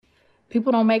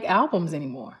People don't make albums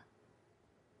anymore.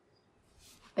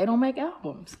 They don't make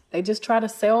albums. They just try to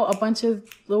sell a bunch of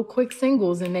little quick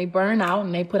singles and they burn out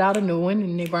and they put out a new one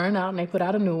and they burn out and they put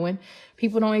out a new one.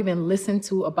 People don't even listen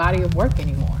to a body of work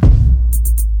anymore.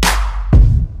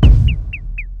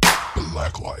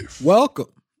 Black Life.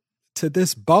 Welcome to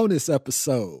this bonus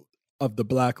episode of the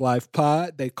Black Life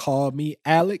Pod. They call me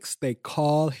Alex. They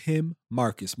call him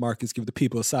Marcus. Marcus, give the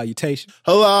people a salutation.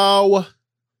 Hello.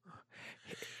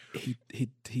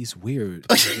 He's weird.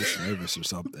 He's nervous or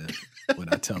something when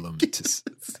I tell him to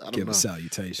give a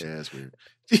salutation. Yeah, it's weird.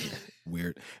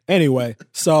 Weird. Anyway,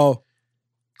 so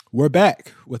we're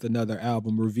back with another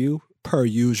album review. Per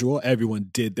usual, everyone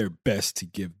did their best to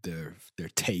give their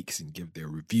takes and give their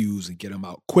reviews and get them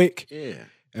out quick. Yeah.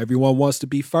 Everyone wants to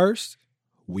be first.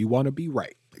 We want to be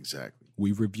right. Exactly.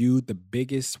 We reviewed the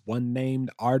biggest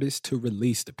one-named artist to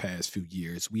release the past few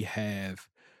years. We have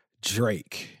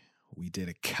Drake. We did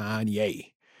a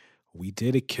Kanye. We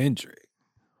did a Kendrick.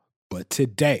 But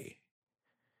today,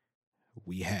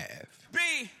 we have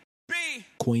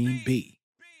Queen B.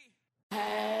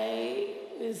 Hey,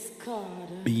 Miss Carter.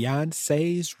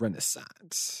 Beyonce's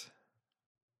Renaissance.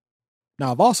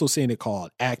 Now, I've also seen it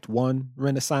called Act 1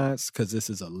 Renaissance because this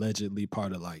is allegedly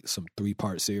part of like some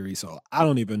 3-part series. So I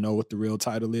don't even know what the real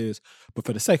title is. But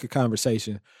for the sake of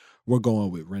conversation, we're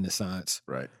going with Renaissance.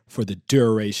 Right. For the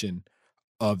duration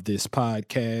of this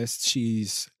podcast.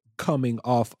 She's coming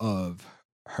off of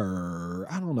her,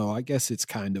 I don't know, I guess it's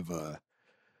kind of a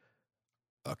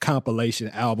compilation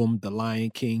album, The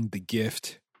Lion King, The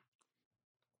Gift.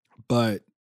 But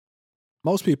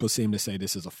most people seem to say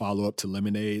this is a follow-up to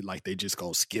Lemonade, like they just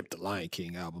gonna skip the Lion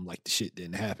King album like the shit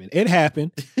didn't happen. It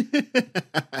happened.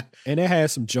 And it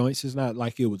had some joints. It's not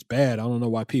like it was bad. I don't know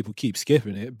why people keep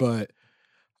skipping it, but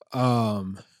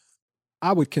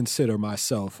I would consider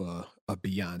myself a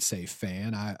Beyonce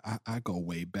fan. I go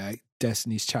way back.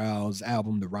 Destiny's Child's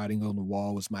album, The Writing on the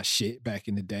Wall, was my shit back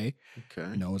in the day.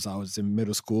 Okay. You know, as I was in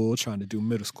middle school, trying to do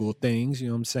middle school things, you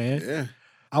know what I'm saying? Yeah.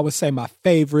 I would say my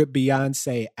favorite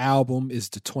Beyonce album is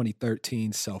the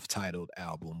 2013 self-titled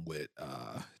album with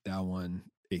that one.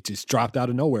 It just dropped out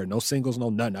of nowhere. No singles, no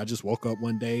nothing. I just woke up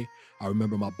one day. I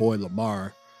remember my boy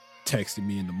Lamar texted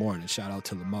me in the morning. Shout out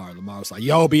to Lamar. Lamar was like,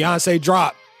 yo, Beyonce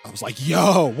dropped. I was like,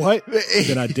 yo, what? And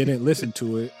then I didn't listen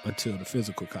to it until the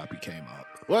physical copy came out.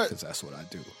 What? Because that's what I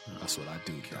do. That's what I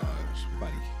do.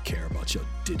 Nobody care about your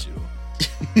digital.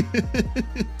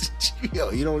 Yo,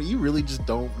 you really just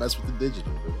don't mess with the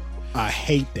digital, bro. I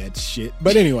hate that shit.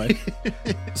 But anyway,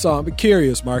 so I'm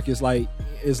curious, Marcus, like,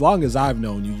 as long as I've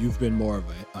known you, you've been more of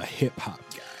a hip-hop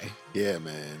guy. Yeah,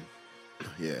 man.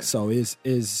 Yeah. So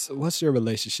is what's your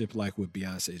relationship like with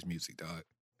Beyonce's music, dog?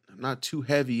 I'm not too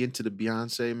heavy into the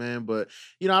Beyonce, man, but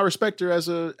I respect her as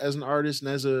an artist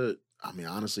and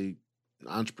honestly, an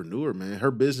entrepreneur, man.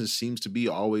 Her business seems to be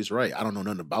always right. I don't know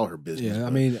nothing about her business. Yeah, I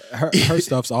mean, her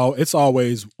stuff's it's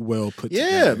always well put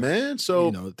together. Yeah, man.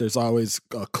 So there's always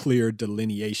a clear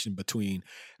delineation between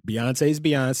Beyonce's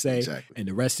Beyonce exactly. and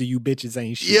the rest of you bitches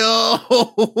ain't shit. Yo,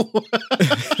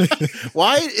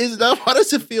 why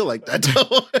does it feel like that?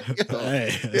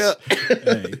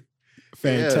 Hey.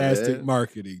 Fantastic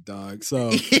marketing, dog. So,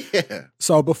 yeah.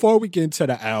 So before we get into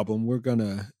the album, we're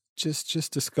gonna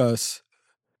just discuss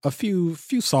a few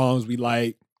songs we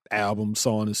like, albums,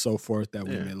 so on and so forth that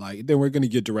we may like. Then we're gonna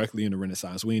get directly into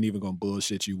Renaissance. We ain't even gonna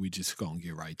bullshit you. We just gonna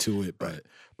get right to it. But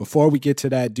before we get to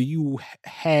that, do you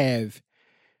have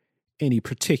any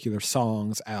particular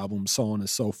songs, albums, so on and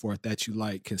so forth that you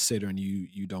like, considering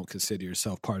you don't consider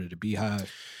yourself part of the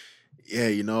Beehive?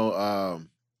 Yeah,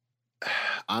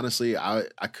 honestly, I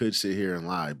could sit here and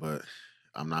lie, but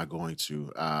I'm not going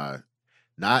to.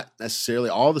 Not necessarily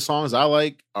all the songs I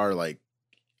like are like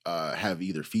have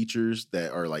either features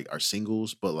that are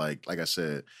singles, but like I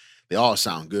said, they all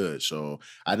sound good. So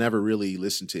I never really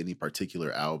listened to any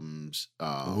particular albums.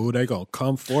 Oh, they gonna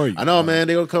come for you. I know, man.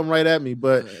 They gonna come right at me,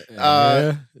 but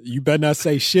you better not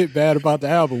say shit bad about the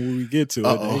album when we get to it.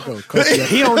 They gonna cut you.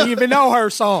 He don't even know her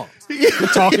songs. He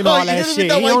talking all that shit. He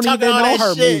don't even know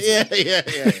her music.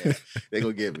 Yeah. They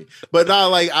gonna get me. But no,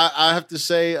 like I have to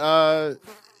say,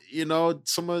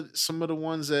 some of the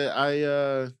ones that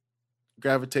I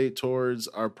gravitate towards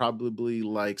are probably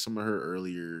like some of her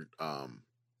earlier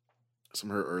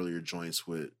joints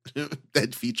with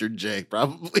that featured Jay,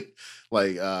 probably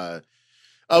like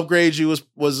Upgrade You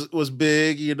was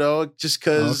big, just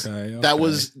because that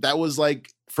was like,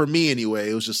 for me anyway,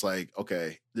 it was just like,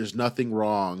 okay, there's nothing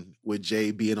wrong with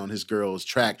Jay being on his girl's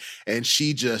track, and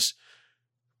she just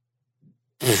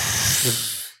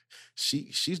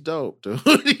she's dope, dude.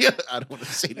 I don't want to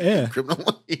say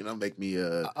criminal, make me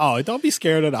Oh, don't be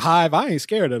scared of the Hive. I ain't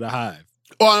scared of the Hive.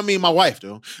 Oh, I mean, my wife,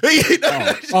 dude.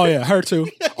 Oh, yeah, her too.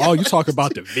 Oh, you talk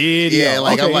about the video? Yeah,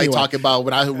 like I'm talking about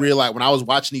when I was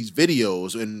watching these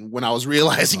videos and when I was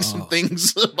realizing some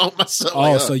things about myself.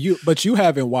 Oh, so you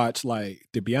haven't watched like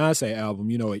the Beyonce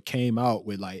album? It came out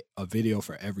with like a video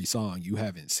for every song. You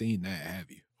haven't seen that,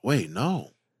 have you? Wait,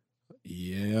 no.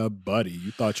 Yeah, buddy. You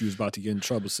thought you was about to get in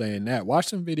trouble saying that. Watch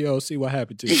some videos, see what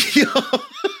happened to you.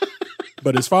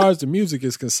 But as far as the music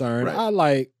is concerned, right. I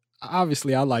like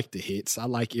the hits. I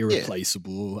like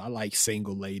Irreplaceable. Yeah. I like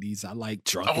Single Ladies. I like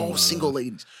Drunken Love. Single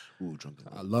Ladies. Ooh, Drunken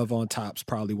Love. Love on Top's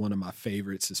probably one of my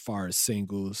favorites as far as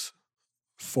singles.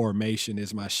 Formation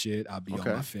is my shit. I'll be on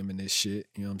my feminist shit.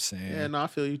 You know what I'm saying? Yeah, no, I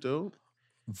feel you, dude.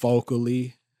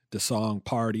 Vocally, the song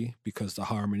Party, because the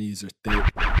harmonies are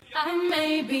thick. I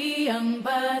may be young,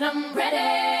 but I'm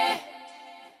ready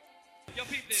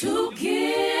to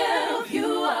give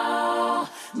you all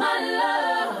my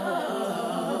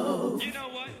love. You know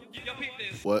what?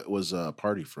 What was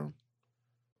Party from?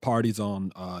 Party's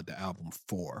on the album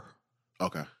 4.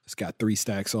 Okay. It's got 3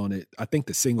 stacks on it. I think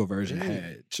the single version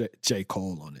had J.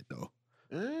 Cole on it, though.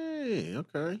 Hey,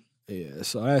 okay. Yeah,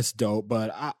 so that's dope.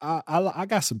 But I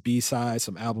got some B-sides,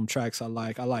 some album tracks I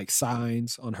like. I like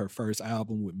Signs on her first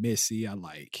album with Missy. I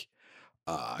like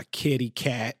Kitty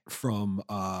Cat from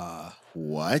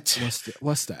what?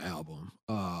 What's the album?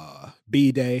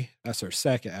 B-Day. That's her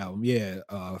second album. Yeah,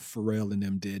 Pharrell and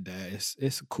them did that.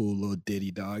 It's a cool little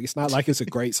ditty, dog. It's not like it's a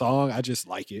great song. I just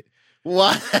like it.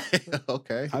 What?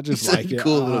 Okay. I just like it.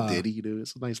 Cool little ditty, dude.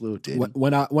 It's a nice little ditty.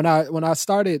 When I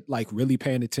started like really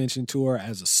paying attention to her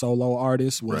as a solo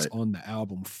artist was on the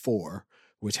album 4,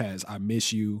 which has I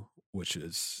Miss You, which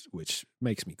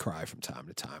makes me cry from time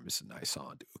to time. It's a nice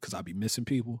song, dude, because I be missing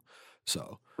people.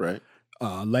 So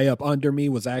Lay Up Under Me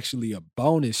was actually a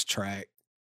bonus track,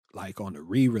 like on the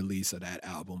re-release of that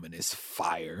album, and it's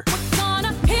fire. We're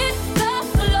gonna hit the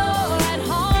floor at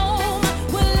home.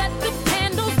 We'll let the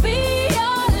candles be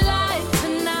your light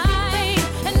tonight,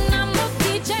 and I'ma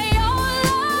DJ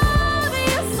all of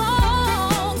your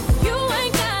songs. You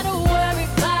ain't gotta worry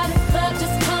about it, but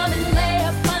just come and lay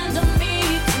up under me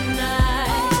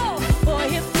tonight. Oh, boy,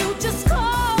 if you just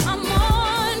call, I'm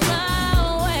on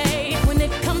my way. When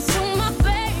it comes to my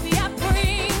baby, I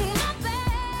bring my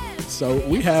best. So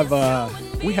we have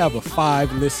a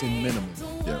 5 listen minimum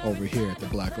over here at the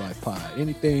Black Life Pod.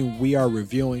 Anything we are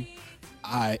reviewing,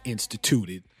 I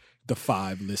instituted the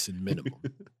 5 listen minimum.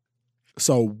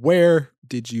 So where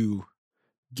did you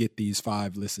get these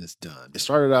 5 listens done? It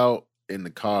started out in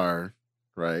the car,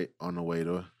 right, on the way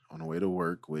to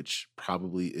work, which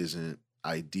probably isn't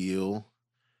ideal,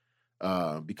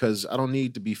 because I don't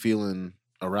need to be feeling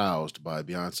aroused by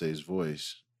Beyonce's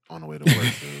voice on the way to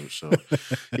work, dude. So,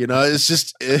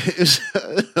 it's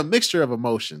a mixture of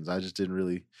emotions. I just didn't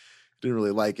really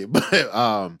like it. But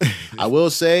I will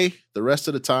say the rest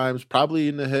of the times, probably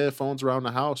in the headphones around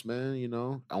the house, man,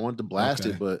 I wanted to blast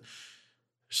it, but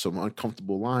some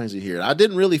uncomfortable lines in here. I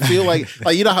didn't really feel like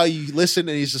how you listen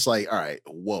and he's just like, all right,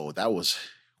 whoa, that was,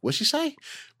 what'd she say?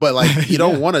 But like, you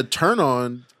don't want to turn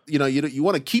on, you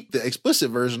want to keep the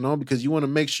explicit version on because you want to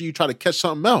make sure you try to catch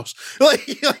something else. So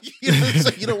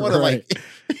you don't want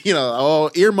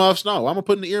to earmuffs. No, I'm gonna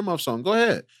put in the earmuffs on. Go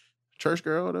ahead, church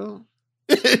girl, though.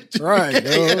 Right,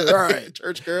 right.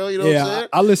 Church girl. You know what I'm saying?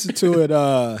 I listened to it.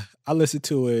 I listened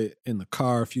to it in the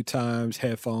car a few times,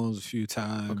 headphones a few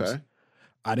times. Okay.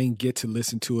 I didn't get to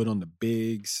listen to it on the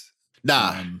bigs.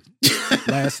 Nah.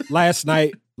 Last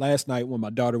night when my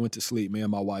daughter went to sleep, me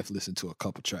and my wife listened to a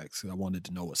couple tracks and I wanted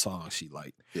to know what songs she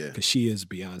liked. Yeah. Because she is a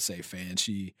Beyonce fan.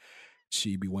 She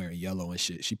be wearing yellow and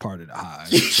shit. She part of the Hive.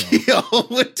 So.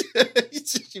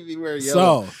 She be wearing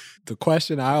yellow. So the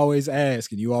question I always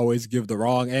ask, and you always give the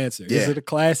wrong answer, is it a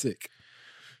classic?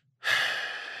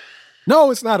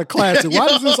 No, it's not a classic. Why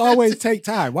does this always take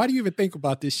time? Why do you even think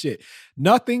about this shit?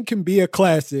 Nothing can be a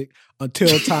classic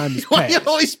until time is Why passed. you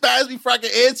always pass me before I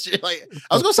can answer? Like,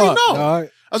 I was gonna say no. Dog.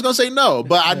 I was gonna say no,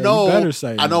 but I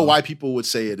know why people would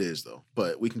say it is though.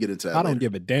 But we can get into that. I don't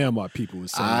give a damn what people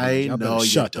would say. I know you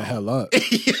shut the hell up.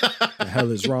 The hell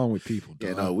is wrong with people? Dog?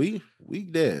 Yeah, no, we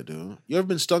dead, dude. You ever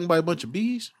been stung by a bunch of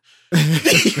bees?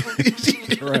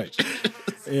 Right.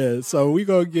 Yeah. So we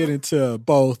gonna get into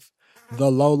both the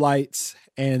lowlights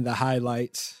and the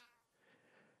highlights.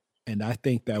 And I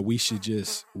think that we should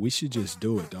just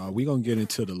do it, dog. We're going to get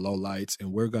into the lowlights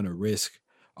and we're going to risk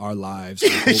our lives. I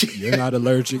hope you're not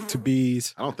allergic to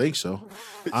bees. I don't think so.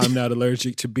 I'm not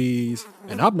allergic to bees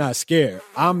and I'm not scared.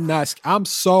 I'm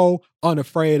so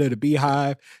unafraid of the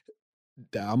beehive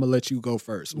I'm gonna let you go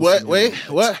first. What? Wait,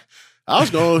 what? I was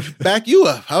going to back you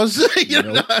up. I was,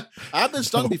 Nope. I've been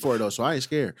stung before though, so I ain't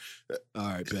scared. All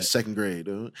right, bet. Second grade,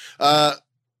 dude.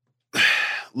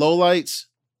 Lowlights.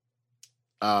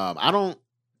 I don't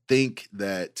think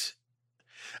that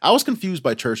I was confused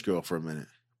by Church Girl for a minute,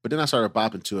 but then I started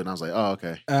bopping to it, and I was like, "Oh,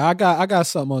 okay." I got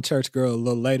something on Church Girl a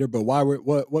little later, but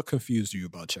what confused you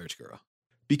about Church Girl?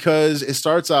 Because it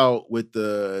starts out with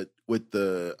the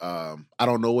I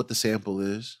don't know what the sample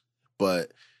is,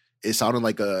 but it sounded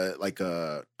like a like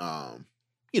a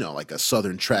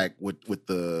southern track with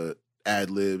the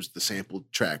ad libs, the sample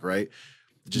track, right?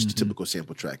 Just a typical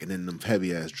sample track, and then them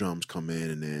heavy ass drums come in,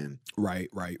 and then Right.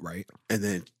 and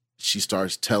then she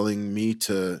starts telling me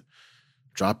to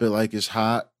drop it like it's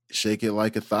hot, shake it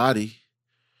like a thotty.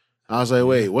 I was like,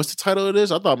 wait, what's the title of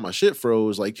this? I thought my shit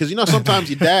froze. Like, because sometimes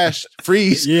you dash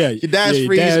freeze. Yeah, you dash you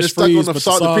freeze dash and it's stuck freeze, on but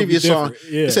the previous be song.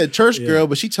 different. Yeah, It said Church yeah. Girl,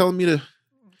 but she telling me to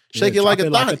shake it like a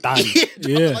drop thotty. it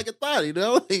Drop Yeah. it like a thotty, you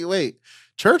know? Like, wait,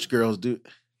 Church Girls do.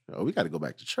 Oh, we got to go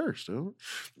back to church, dude.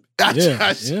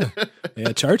 Yeah.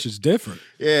 Church is different.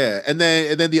 Yeah, and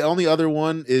then the only other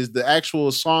one is the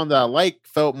actual song that I like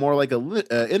felt more like not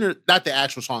the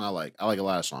actual song I like. I like a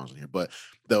lot of songs in here, but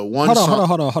the one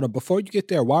Hold on. Before you get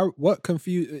there, what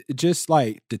confused? Just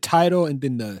like the title and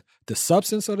then the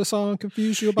substance of the song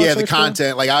confused you about? Yeah, the Church Girl?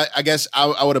 content. Like I guess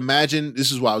I would imagine this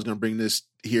is why I was going to bring this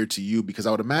here to you, because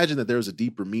I would imagine that there's a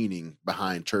deeper meaning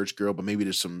behind Church Girl, but maybe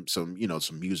there's some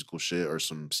musical shit or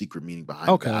some secret meaning behind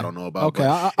it that I don't know about. Okay,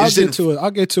 but I'll get to it. I'll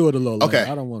get to it a little later.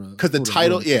 Okay. I don't want to, because the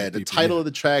title of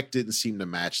the track didn't seem to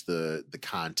match the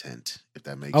content. If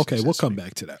that makes okay, sense. we'll come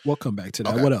back to that.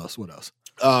 Okay. What else?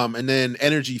 And then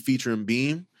Energy featuring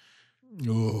Beam.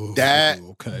 Oh, That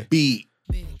okay. beat,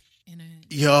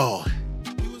 yo.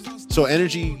 So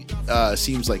Energy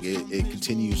seems like it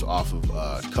continues off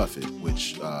of Cuff It,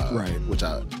 which I we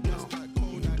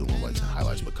can do little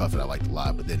highlights, but Cuff It I liked a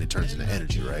lot. But then it turns into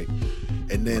Energy, right?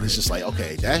 And then it's just like,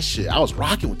 okay, that shit. I was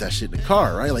rocking with that shit in the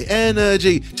car, right? Like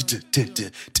Energy,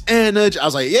 Energy. I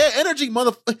was like, yeah, Energy,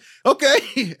 motherfucker.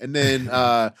 Okay. And then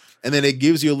it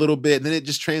gives you a little bit, and then it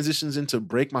just transitions into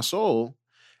Break My Soul,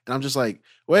 and I'm just like,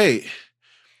 wait.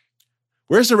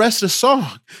 Where's the rest of the song?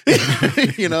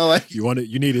 Like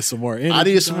you needed some more energy. I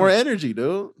needed some more energy,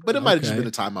 dude. But it might have just Okay. been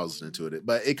the time I was listening to it.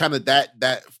 But it kind of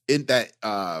that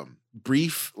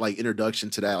brief like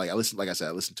introduction to that. Like I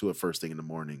listened to it first thing in the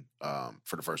morning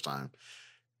for the first time,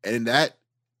 and that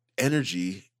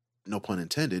energy, no pun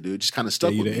intended, dude, just kind of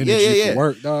stuck with me. Yeah. For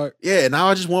work, dog. Yeah, now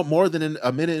I just want more than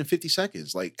a minute and 50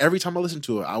 seconds. Like every time I listen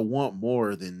to it, I want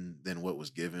more than what was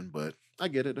given. But I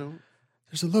get it, though.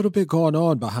 There's a little bit going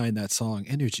on behind that song,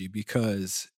 Energy,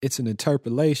 because it's an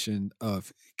interpolation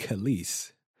of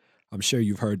Khalees. I'm sure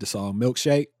you've heard the song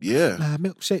Milkshake. Yeah. My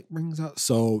milkshake brings out.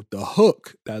 So the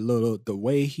hook, the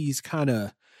way he's kind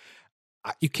of,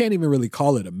 you can't even really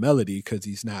call it a melody because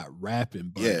he's not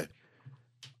rapping. But, Yeah.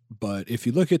 But if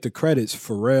you look at the credits,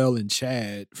 Pharrell and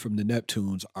Chad from the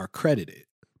Neptunes are credited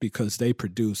because they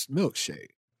produced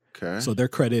Milkshake. Okay. So they're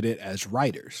credited as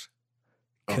writers.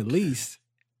 Okay. Khalees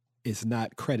is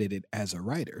not credited as a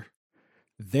writer.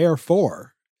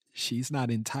 Therefore, she's not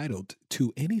entitled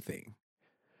to anything.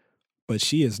 But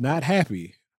she is not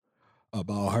happy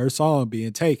about her song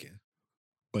being taken.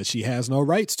 But she has no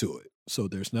rights to it. So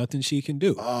there's nothing she can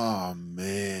do. Oh,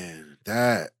 man.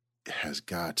 That has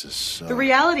got to suck. The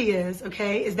reality is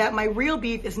that my real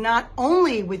beef is not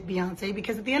only with Beyonce,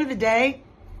 because at the end of the day,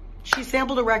 she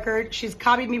sampled a record. She's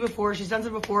copied me before. She's done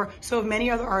it before. So have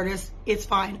many other artists. It's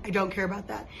fine. I don't care about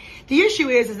that. The issue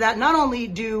is that not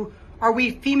only are we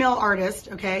female artists,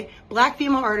 black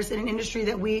female artists in an industry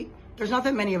that there's not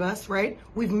that many of us, right?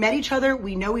 We've met each other.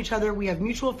 We know each other. We have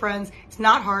mutual friends. It's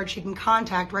not hard. She can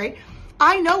contact, right?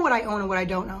 I know what I own and what I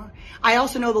don't own. I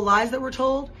also know the lies that were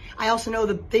told. I also know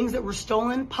the things that were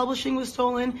stolen. Publishing was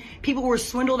stolen. People were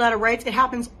swindled out of rights. It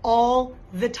happens all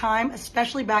the time,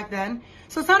 especially back then.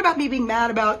 So it's not about me being mad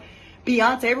about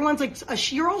Beyonce. Everyone's like,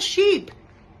 you're all sheep.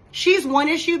 She's one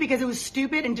issue because it was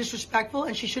stupid and disrespectful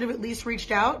and she should have at least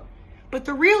reached out. But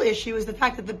the real issue is the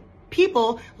fact that the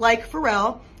people like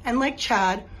Pharrell and like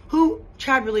Chad,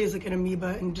 Chad really is like an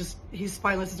amoeba and he's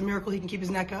spineless. It's a miracle he can keep his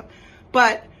neck up.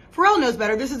 But Pharrell knows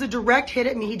better. This is a direct hit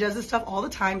at me. He does this stuff all the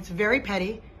time. It's very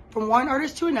petty. From one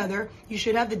artist to another, you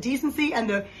should have the decency and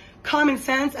the common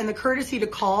sense and the courtesy to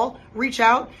call, reach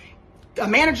out. A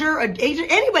manager, an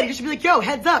agent, anybody just be like, yo,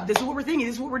 heads up, this is what we're thinking,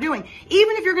 this is what we're doing.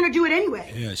 Even if you're going to do it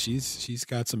anyway. Yeah, she's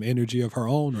got some energy of her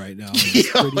own right now. It's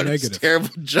pretty negative. Terrible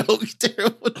joke.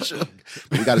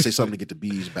 But we got to say something to get the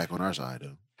bees back on our side,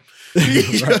 though.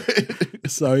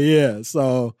 Right.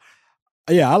 So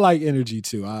Yeah, I like energy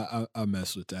too. I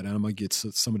mess with that. And I'm gonna get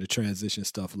to some of the transition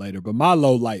stuff later. But my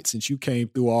low light, since you came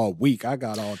through all week, I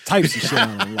got all types of shit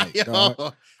I don't like. Yo,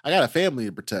 dog. I got a family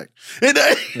to protect.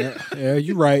 Yeah,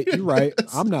 you're right. You're right.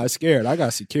 I'm not scared. I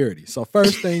got security. So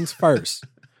first things first,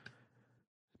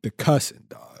 the cussing,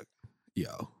 dog.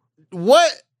 Yo,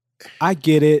 What? I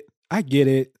get it.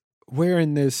 We're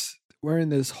in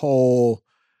this whole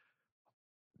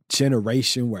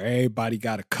generation where everybody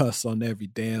got to cuss on every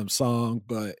damn song,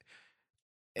 but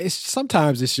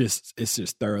sometimes it's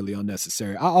just thoroughly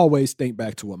unnecessary. I always think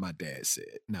back to what my dad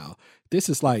said. Now, this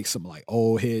is like some like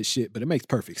old head shit, but it makes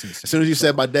perfect sense. As soon as you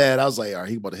said my dad, I was like, all right,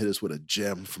 he about to hit us with a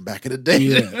gem from back in the day.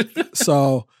 Yeah.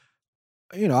 So,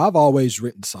 I've always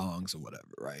written songs or whatever,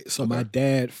 right? So my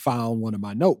dad found one of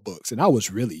my notebooks, and I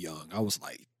was really young. I was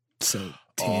like 10,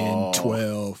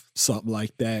 12, something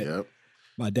like that. Yep.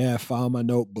 My dad found my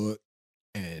notebook,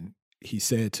 and he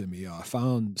said to me, I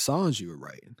found songs you were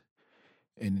writing.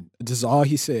 And this is all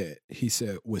he said. He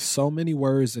said, with so many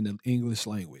words in the English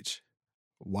language,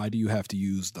 why do you have to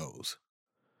use those?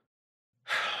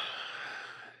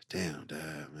 Damn,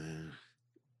 Dad, man.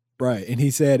 Right. And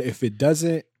he said, if it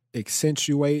doesn't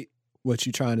accentuate what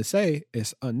you're trying to say,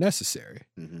 it's unnecessary.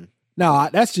 Mm-hmm. Now,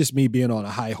 that's just me being on a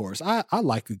high horse. I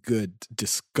like a good,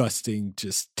 disgusting,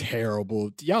 just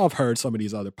terrible. Y'all have heard some of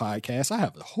these other podcasts. I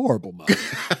have a horrible mouth.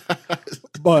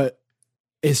 But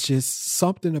it's just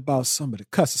something about some of the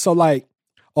cussing. So, like,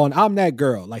 on I'm That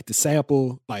Girl, like the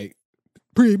sample, like,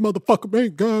 pretty motherfucker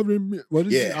ain't governing me. What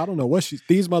is it? I don't know what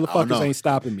these motherfuckers ain't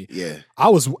stopping me. Yeah. I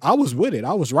was with it.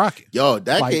 I was rocking. Yo,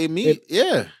 that Like, gave me,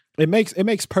 It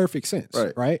makes perfect sense.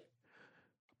 Right.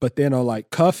 But then on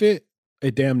like Cuff It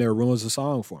damn near ruins the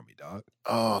song for me, dog.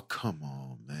 Oh, come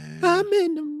on, man. I'm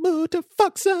in the mood to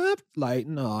fuck some. Like,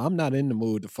 no, I'm not in the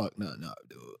mood to fuck nothing up,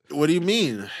 dude. What do you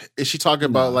mean? Is she talking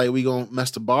about like we gonna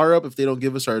mess the bar up if they don't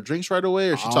give us our drinks right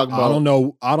away? Or is she talking about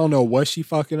I don't know what she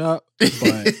fucking up,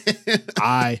 but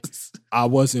I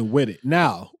wasn't with it.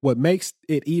 Now, what makes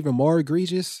it even more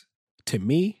egregious to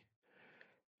me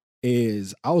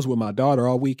is I was with my daughter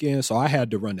all weekend, so I had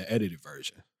to run the edited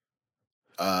version.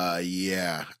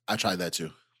 Yeah, I tried that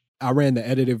too. I ran the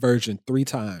edited version 3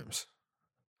 times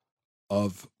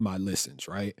of my listens,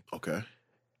 right? Okay.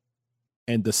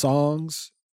 And the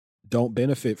songs don't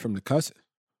benefit from the cussing.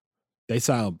 They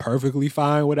sound perfectly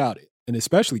fine without it. And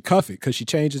especially Cuff It, because she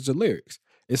changes the lyrics.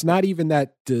 It's not even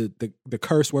that the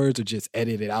curse words are just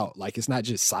edited out. Like, it's not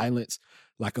just silence,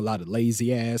 like a lot of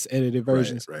lazy ass edited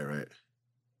versions. Right.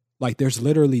 Like, there's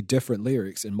literally different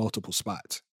lyrics in multiple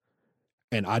spots.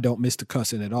 And I don't miss the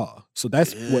cussing at all. So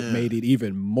that's what made it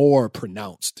even more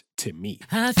pronounced to me.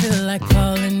 I feel like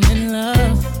falling in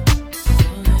love.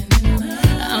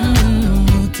 I'm in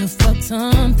the mood to fuck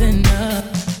something up.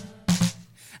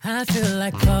 I feel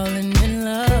like falling in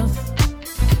love.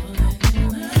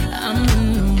 I'm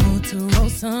in the mood to roll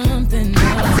something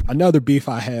up. Another beef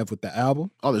I have with the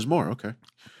album. Oh, there's more. Okay.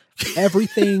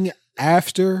 Everything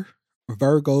after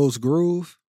Virgo's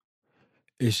Groove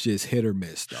is just hit or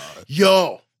miss, dog.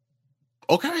 Yo.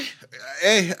 Okay.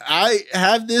 Hey, I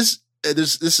have this.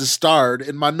 This is starred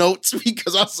in my notes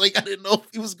because I was like, I didn't know if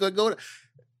he was going to go.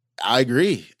 I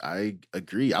agree. I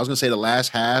was going to say the last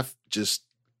half just.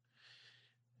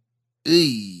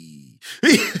 The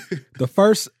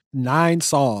first 9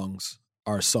 songs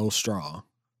are so strong.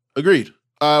 Agreed.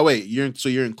 Wait,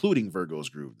 you're including Virgo's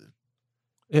Groove then?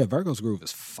 Yeah, Virgo's Groove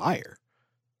is fire.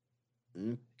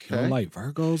 Okay. You don't like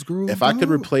Virgo's Groove? If I could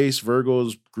replace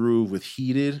Virgo's Groove with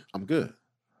Heated, I'm good.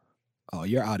 Oh,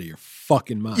 you're out of your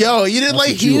fucking mind. Yo, you didn't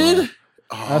like Heated?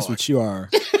 That's what you are.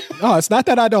 No, it's not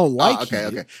that I don't like okay.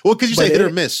 Heated. Well, because you say hit or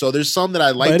miss, so there's some that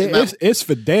I like. But it's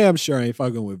for damn sure ain't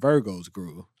fucking with Virgo's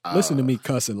Groove. Listen to me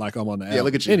cussing like I'm on the album. Yeah,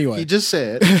 look at you. Anyway. He just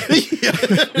said.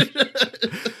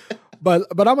 But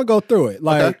I'm gonna go through it.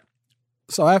 Like,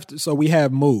 okay. So we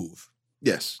have Move.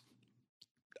 Yes.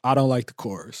 I don't like the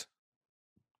chorus.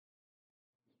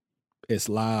 It's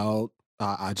loud.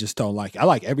 I just don't like it. I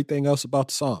like everything else about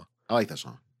the song. I like that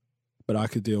song. But I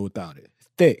could deal without it.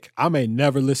 Thick. I may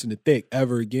never listen to Thick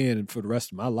ever again for the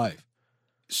rest of my life.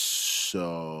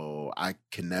 So I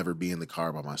can never be in the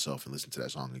car by myself and listen to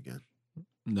that song again.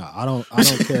 No, I don't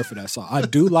care for that song. I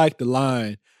do like the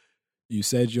line, you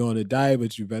said you're on a diet,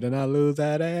 but you better not lose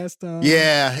that ass though.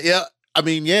 Yeah. I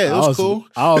mean, yeah, it was cool.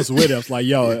 I was with it. I was like,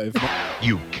 yo,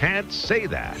 You can't say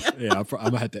that. Yeah, I'm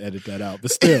gonna have to edit that out.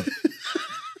 But still,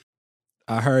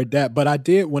 I heard that. But I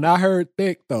did, when I heard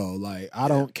Thick though, like, I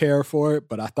don't care for it,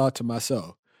 but I thought to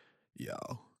myself, yo,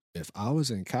 if I was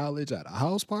in college at a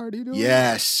house party, dude.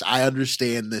 Yes, I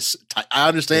understand this. I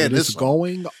understand this is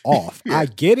going off. I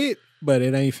get it. but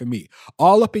it ain't for me.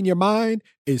 All Up in Your Mind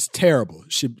is terrible.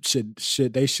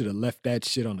 They should have left that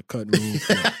shit on the cutting room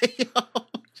floor.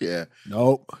 Yeah.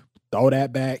 Nope. Throw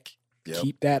that back. Yep.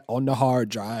 Keep that on the hard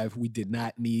drive. We did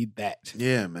not need that.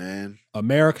 Yeah, man.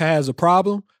 America Has a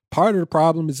Problem. Part of the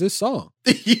problem is this song.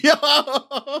 Yo.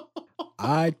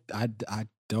 I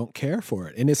don't care for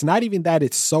it. And it's not even that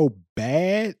it's so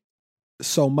bad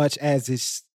so much as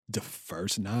it's the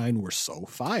first 9 were so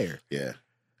fire. Yeah.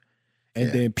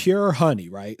 And then Pure Honey,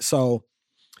 right? So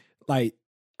like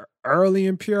early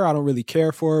in Pure, I don't really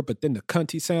care for it, but then the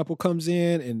cunty sample comes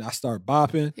in and I start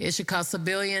bopping. It should cost $1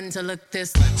 billion to look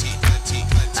this.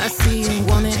 I see you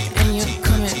want it and you're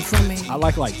coming from me. I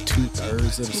like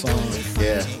 2/3 of the song.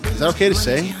 Yeah. Is that okay to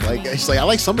say? Like, it's like I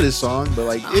like some of this song, but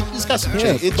like it's got some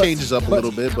change. It changes up a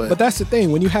little bit, but that's the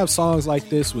thing. When you have songs like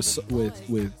this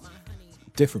with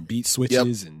different beat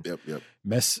switches and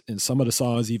mess, and some of the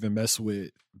songs even mess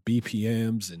with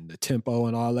BPMs and the tempo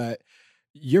and all that,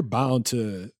 you're bound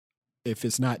to, if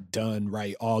it's not done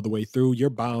right all the way through, you're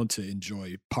bound to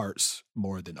enjoy parts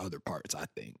more than other parts, I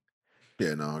think.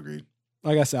 Yeah, no, agreed.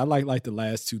 Like I said, I like the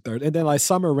last 2/3. And then like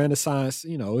Summer Renaissance,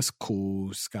 you know, it's cool.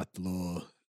 It's got the little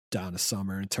Donna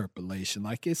Summer interpolation.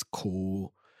 Like, it's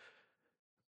cool.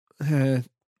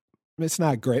 It's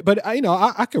not great. But, you know,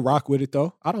 I can rock with it,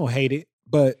 though. I don't hate it.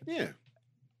 But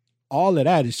all of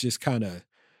that is just kind of,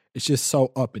 it's just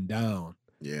so up and down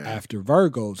after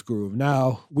Virgo's Groove.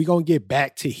 Now, we're going to get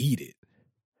back to Heated.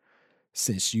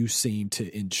 Since you seem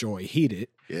to enjoy Heated.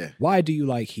 Yeah. Why do you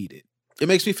like Heated? It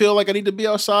makes me feel like I need to be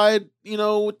outside, you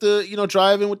know, with the, you know,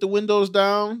 driving with the windows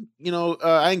down. You know,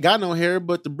 I ain't got no hair,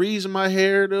 but the breeze in my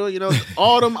hair, though, you know,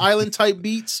 autumn island type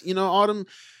beats, you know, autumn,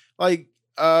 like,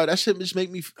 that shit just make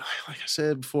me, like I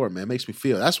said before, man, it makes me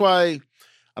feel. That's why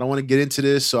I don't want to get into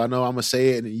this. So I know I'm going to say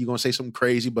it and you're going to say something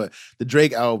crazy, but the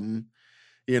Drake album,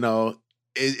 you know,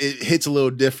 it hits a little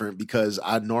different because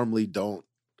I normally don't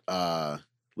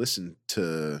listen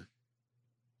to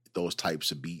those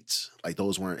types of beats. Like,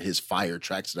 those weren't his fire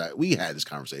tracks that we had this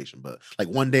conversation, but like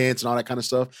One Dance and all that kind of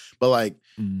stuff. But like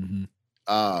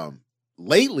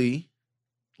lately,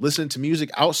 listening to music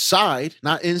outside,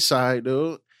 not inside,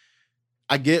 though,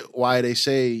 I get why they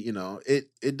say, you know,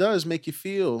 it does make you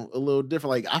feel a little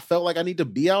different. Like, I felt like I need to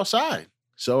be outside.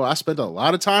 So I spent a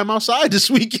lot of time outside this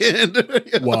weekend.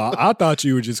 You know? Well, I thought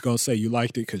you were just going to say you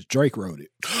liked it because Drake wrote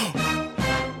it.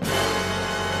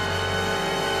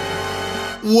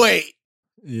 Wait.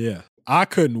 Yeah. I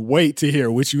couldn't wait to hear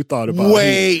what you thought about it.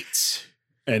 Wait.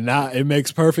 And now it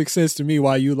makes perfect sense to me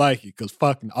why you like it, because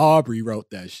fucking Aubrey wrote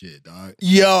that shit, dog.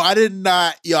 Yo, I did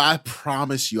not. Yo, I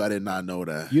promise you I did not know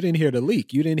that. You didn't hear the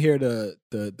leak. You didn't hear the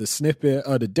snippet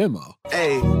of the demo.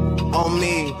 Hey, on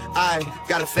me, I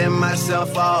gotta fend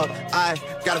myself off. I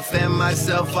gotta fend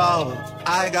myself off.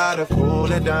 I gotta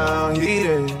cool it down,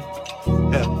 heated.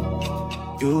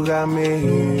 Yeah. You got me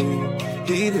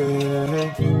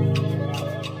heated.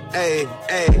 Hey,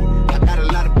 I got a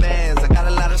lot of bands. I got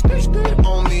a lot of skirt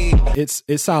on me.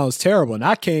 It sounds terrible, and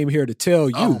I came here to tell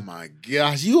you. Oh my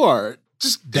gosh, you are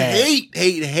just hate.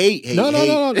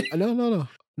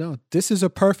 No. This is a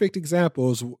perfect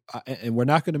example, and we're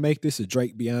not going to make this a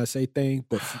Drake Beyonce thing,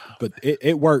 but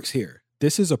it works here.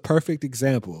 This is a perfect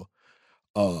example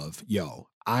of, yo,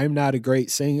 I'm not a great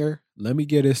singer. Let me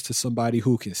get this to somebody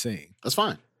who can sing. That's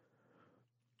fine.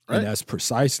 Right? And that's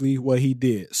precisely what he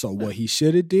did. So what he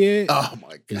should have did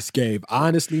is gave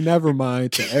Honestly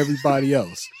Nevermind to everybody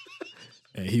else.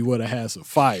 And he would have had some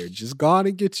fire. Just go on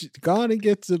and get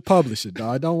the publisher,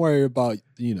 dog. Don't worry about,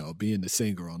 you know, being the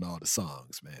singer on all the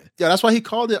songs, man. Yeah, that's why he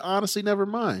called it Honestly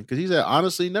Nevermind. Because he said,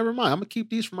 honestly, never mind. I'm going to keep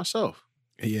these for myself.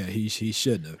 Yeah, he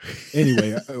shouldn't have.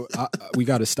 Anyway, we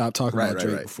got to stop talking about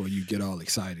Drake before you get all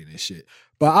excited and shit.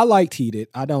 But I liked Heated.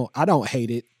 I don't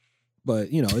hate it.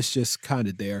 But, you know, it's just kind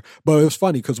of there. But it was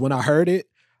funny because when I heard it,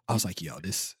 I was like, yo,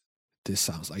 this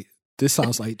sounds like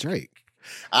Drake.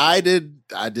 I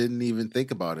didn't even think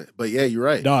about it. But yeah, you're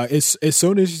right. No, as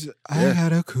soon as I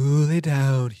gotta cool it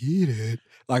down, Heated.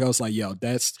 Like, I was like, yo,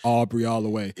 that's Aubrey all the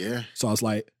way. Yeah. So I was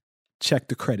like, check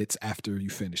the credits after you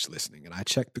finish listening. And I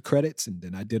checked the credits and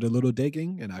then I did a little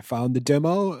digging and I found the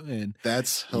demo and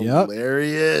that's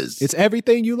hilarious. It's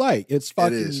everything you like. It's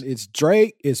fucking it's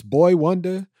Drake, it's Boy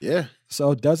Wonder. Yeah.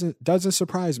 So it doesn't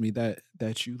surprise me that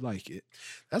you like it.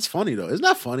 That's funny though. Isn't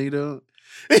that funny though?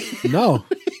 No.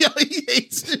 Yo, he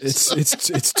hates it.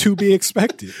 It's to be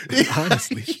expected,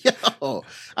 honestly. Yo,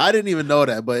 I didn't even know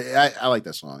that, but I like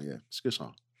that song. Yeah. It's a good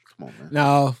song. Come on, man.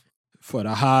 Now, for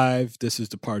the Hive, this is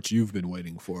the part you've been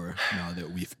waiting for now that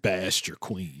we've bashed your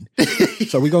queen.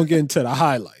 So we're going to get into the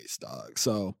highlights, dog.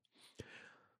 So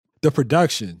the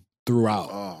production, throughout.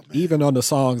 Oh, man. Even on the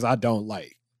songs I don't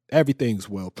like, everything's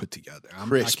well put together. I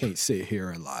Crisp. can't sit here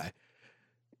and lie.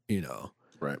 You know,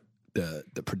 Right. the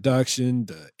production,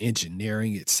 the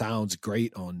engineering, it sounds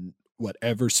great on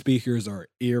whatever speakers or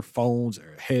earphones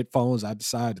or headphones I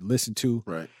decide to listen to.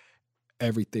 Right.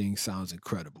 Everything sounds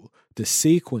incredible. The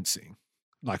sequencing,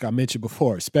 like I mentioned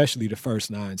before, especially the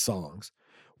first 9 songs,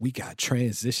 we got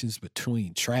transitions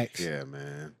between tracks. Yeah,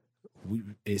 man.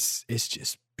 It's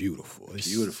just beautiful. It's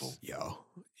Beautiful. Yo.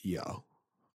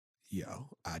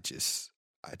 I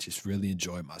just really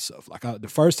enjoy myself. Like the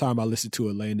first time I listened to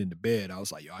it laying in the bed, I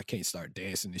was like, yo, I can't start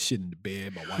dancing and shit in the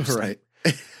bed. My wife's Right.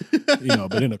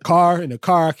 but in the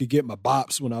car, I could get my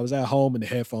bops. When I was at home in the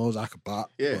headphones, I could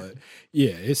bop. Yeah. But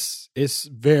yeah, it's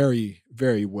very,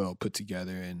 very well put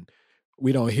together. And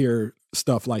we don't hear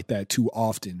stuff like that too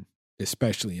often,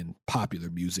 especially in popular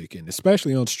music and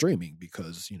especially on streaming,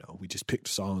 because, we just pick the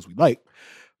songs we like.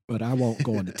 But I won't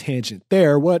go on a tangent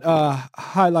there. What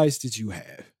highlights did you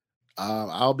have?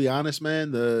 I'll be honest,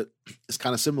 man. It's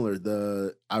kind of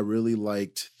similar. I really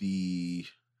liked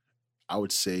I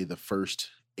would say the first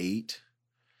 8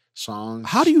 songs.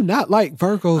 How do you not like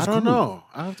Virgo's I don't groove? know.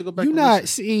 I have to go back. You and not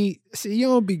listen. see you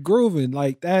don't be grooving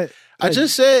like that. I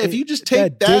just said if you just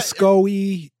take that,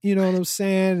 disco-y, you know what I'm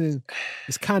saying? And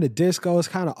it's kind of disco, it's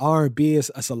kind of R&B,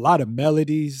 it's a lot of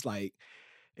melodies, like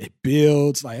it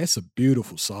builds, like it's a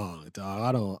beautiful song,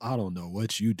 dog. I don't know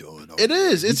what you doing. It there.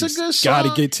 is. You It's a just good song. Got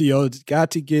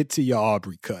to get to your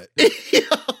Aubrey cut.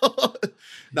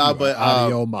 Nah, You but are out of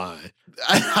your mind.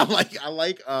 I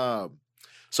like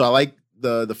so I like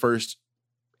the first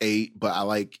 8, but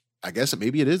I guess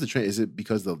maybe it is is it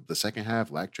because the second half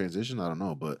lacked transition? I don't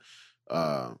know, but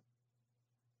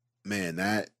man,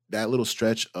 that little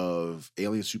stretch of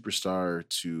Alien Superstar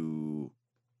to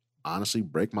honestly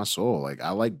Break My Soul. Like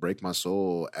I like Break My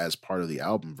Soul as part of the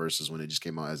album versus when it just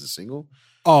came out as a single.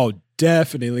 Oh,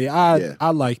 definitely. Yeah.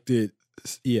 I liked it.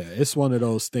 Yeah, it's one of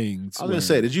those things. I was gonna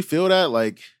say, did you feel that?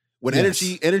 Like when Yes.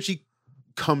 energy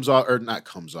comes off, or not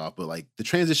comes off, but like the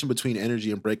transition between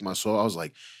Energy and Break My Soul, I was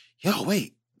like, yo,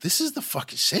 wait, this is the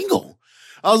fucking single.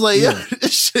 I was like, yeah,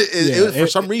 this shit it was, for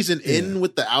some reason in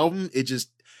with the album, it just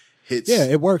hits. Yeah,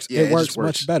 it works. Yeah, it works just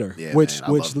much better. Yeah, which man,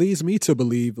 I love it. leads me to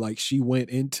believe like she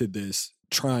went into this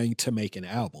trying to make an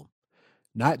album.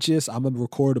 Not just I'm gonna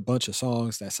record a bunch of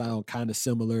songs that sound kind of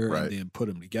similar Right. and then put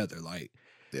them together. Like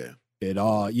Yeah. it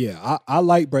all. Yeah, I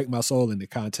like Break My Soul in the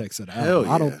context of the Hell album.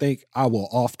 I yeah. don't think I will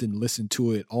often listen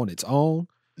to it on its own.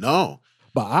 No.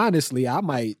 But honestly, I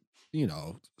might,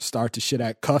 start the shit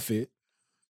at Cuff It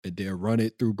and then run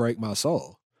it through Break My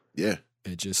Soul Yeah.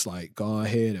 and just like go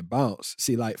ahead and bounce.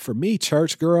 See, like for me,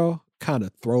 Church Girl kind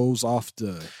of throws off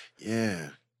Yeah.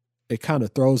 it kind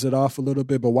of throws it off a little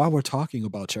bit. But while we're talking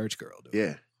about Church Girl, dude,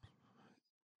 Yeah.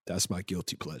 that's my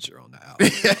guilty pleasure on the album.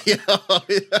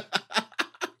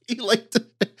 You like to,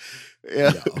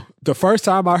 yeah. Yo, the first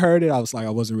time I heard it, I was like, I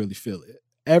wasn't really feeling it.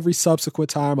 Every subsequent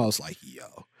time, I was like, yo,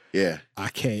 Yeah. I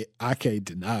can't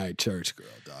deny Church Girl,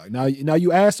 dog. Now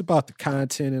you asked about the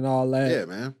content and all that. Yeah,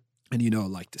 man.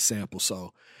 And like the sample.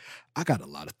 So I got a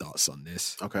lot of thoughts on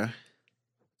this. Okay.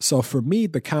 So for me,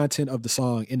 the content of the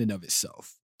song in and of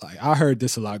itself, like I heard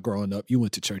this a lot growing up. You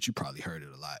went to church, you probably heard it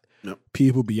a lot. Yep.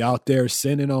 People be out there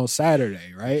sinning on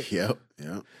Saturday, right? Yep.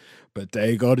 Yep. But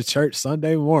they go to church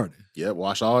Sunday morning. Yep.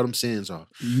 Wash all them sins off.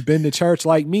 You've been to church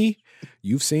like me.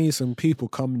 You've seen some people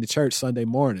coming to church Sunday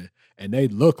morning and they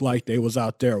look like they was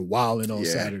out there wilding on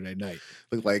Yeah. Saturday night.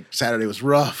 Looked like Saturday was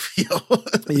rough. Yo.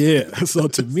 Yeah. So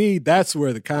to me, that's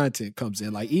where the content comes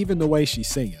in. Like even the way she's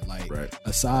singing, like Right.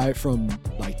 aside from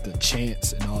like the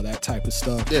chants and all that type of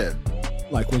stuff, Yeah.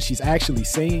 like when she's actually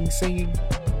singing,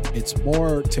 it's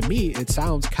more, to me, it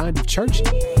sounds kind of churchy.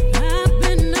 I've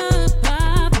been up,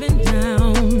 I've been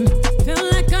down. Feel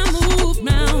like I moved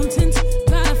mountains.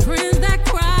 Got friends that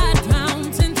cried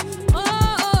fountains.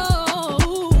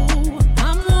 Oh,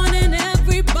 I'm warning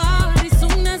everybody.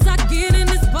 Soon as I get in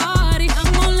this party,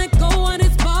 I'm gonna let go of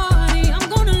this body. I'm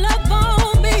gonna love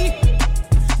on me.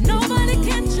 Nobody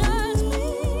can judge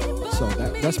me. So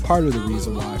but that's me. part of the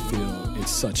reason why I feel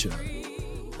it's such a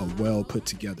well put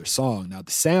together song. Now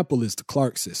the sample is the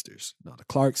Clark sisters. Now the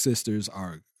Clark sisters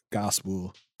are a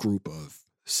gospel group of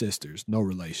sisters, no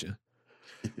relation,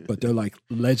 but they're like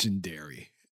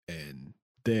legendary. And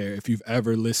if you've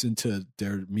ever listened to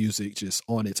their music just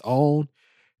on its own,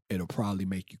 it'll probably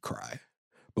make you cry.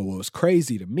 But what was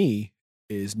crazy to me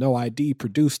is No ID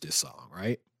produced this song,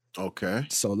 right? Okay.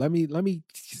 So let me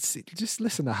just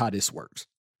listen to how this works.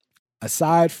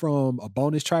 Aside from a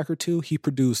bonus track or two, he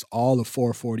produced all of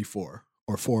 444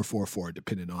 or 444,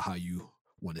 depending on how you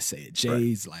want to say it.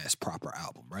 Jay's last proper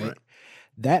album, right?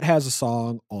 That has a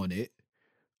song on it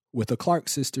with a Clark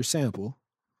sister sample,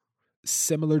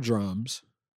 similar drums,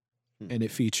 and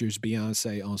it features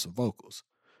Beyonce on some vocals.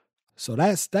 So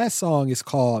that song is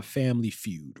called Family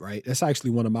Feud, right? That's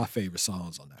actually one of my favorite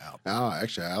songs on the album. Oh,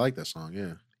 actually, I like that song.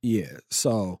 Yeah. Yeah.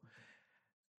 So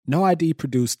No ID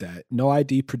produced that. No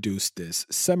ID produced this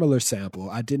similar sample.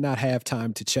 I did not have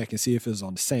time to check and see if it was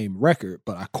on the same record,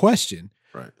 but I question,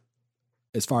 Right.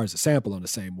 as far as the sample on the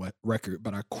same record,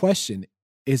 but I question,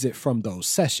 is it from those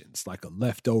sessions, like a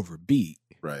leftover beat?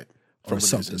 Right. Or From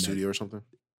something in the studio or something?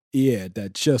 Yeah,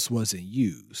 that just wasn't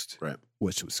used. Right.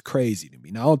 Which was crazy to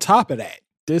me. Now, on top of that,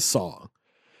 this song,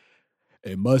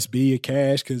 it must be your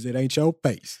cash because it ain't your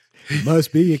face. It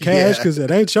must be your cash because it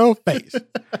ain't your face.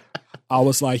 I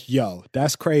was like, yo,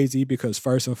 that's crazy because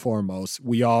first and foremost,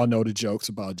 we all know the jokes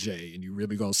about Jay, and you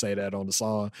really gonna say that on the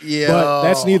song? Yeah. But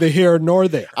that's neither here nor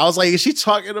there. I was like, is she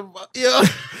talking about yeah?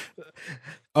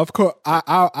 Of course,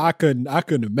 I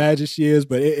couldn't imagine she is,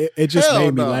 but it just Hell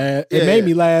made me no. laugh. Yeah, It made yeah.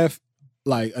 me laugh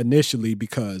like initially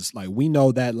because like we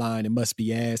know that line, it must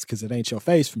be ass because it ain't your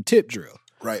face from Tip Drill.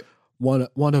 Right.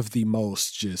 One of the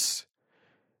most just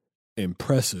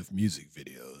impressive music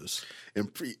videos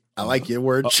I like your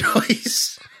word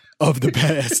choice. of the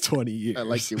past 20 years. I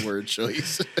like your word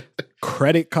choice.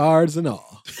 Credit cards and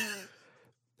all.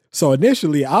 So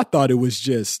initially I thought it was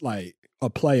just like a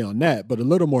play on that, but a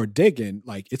little more digging,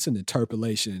 like it's an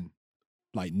interpolation.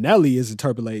 Like Nelly is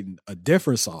interpolating a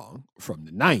different song from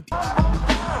the 90s.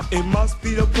 It must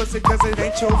be the pussy cause it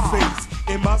ain't your face.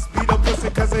 It must be the pussy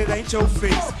cause it ain't your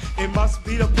face. It must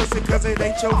be the pussy cause it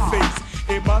ain't your face.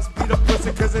 It must be the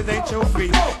pussy cause it ain't your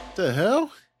face. The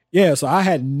hell? Yeah, so I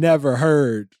had never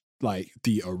heard like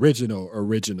the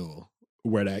original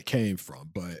where that came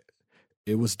from, but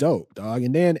it was dope, dog.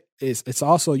 And then it's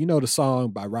also, you know, the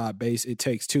song by Rod Bass, It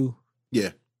Takes Two.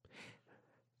 Yeah.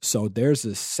 So there's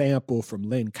a sample from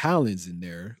Lynn Collins in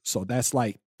there. So that's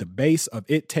like the basis of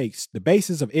It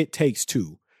Takes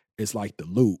Two is like the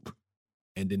loop.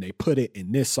 And then they put it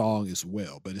in this song as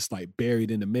well, but it's like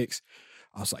buried in the mix.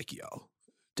 I was like, yo,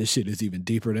 this shit is even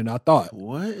deeper than I thought.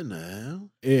 What in the hell?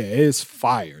 Yeah, it's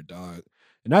fire, dog.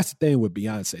 And that's the thing with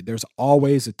Beyonce. There's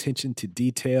always attention to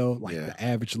detail. Like the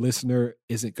average listener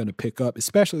isn't going to pick up,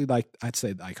 especially like I'd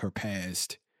say like her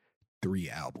past 3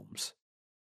 albums.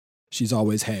 She's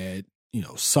always had, you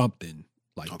know, something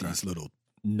like these little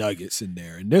nuggets in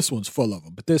there. And this one's full of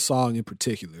them. But this song in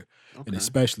particular, and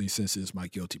especially since it's my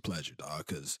guilty pleasure, dog,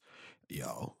 because,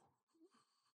 yo,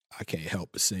 I can't help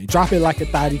but sing. Drop it like a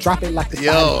thotty, drop it like a thotty.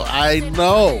 Yo, I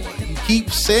know. You keep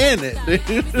saying it,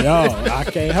 dude. Yo, I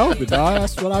can't help it, dog.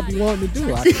 That's what I be wanting to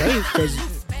do. I can't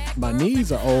because my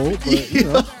knees are old, but, you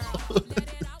know.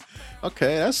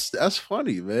 Okay, that's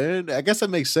funny, man. I guess that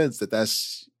makes sense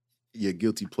that's your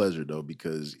guilty pleasure, though,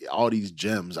 because all these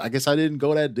gems, I guess I didn't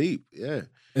go that deep. Yeah.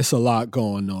 It's a lot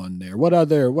going on there. What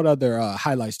other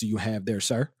highlights do you have there,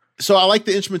 sir? So I like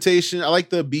the instrumentation. I like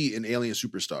the beat in Alien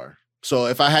Superstar. So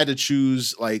if I had to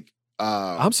choose, like,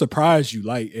 I'm surprised you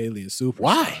like Alien Superstar.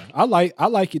 Why? I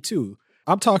like it too.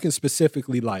 I'm talking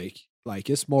specifically like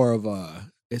it's more of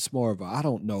a I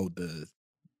don't know the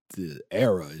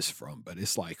era is from, but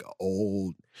it's like an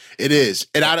old. It is,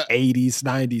 and 80s,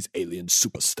 90s Alien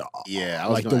Superstar. Yeah, I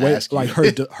was like the way,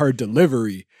 like her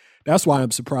delivery. That's why I'm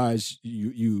surprised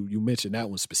you mentioned that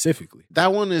one specifically.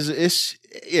 That one it's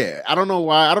I don't know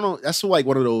why. I don't know. That's like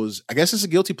one of those. I guess it's a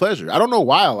guilty pleasure. I don't know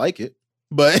why I like it,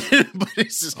 but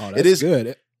it's just, it is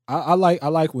good. I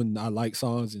like when I like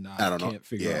songs and I don't can't know.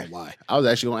 figure out why. I was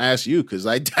actually gonna ask you because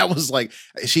that was like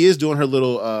she is doing her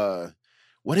little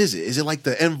what is it? Is it like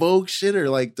the En Vogue shit or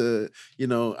like the, you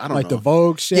know, I don't know. Like the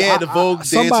Vogue shit? Yeah, the Vogue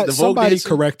dance. Somebody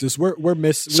correct us. We're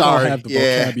missing. We don't have the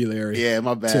vocabulary. Yeah,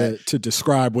 my bad. To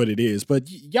describe what it is. But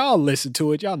y'all listen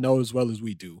to it. Y'all know as well as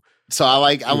we do. So I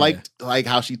liked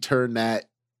how she turned that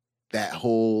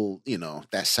whole, you know,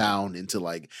 that sound into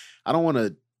like, I don't want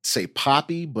to say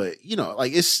poppy, but you know,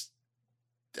 like it's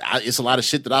a lot of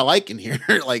shit that I like in here.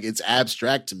 Like it's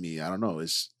abstract to me. I don't know.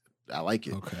 I like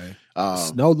it. Okay.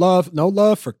 No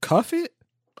love for Cuff It?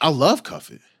 I love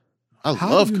Cuff It.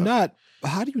 How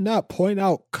do you not point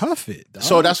out Cuff It, dog?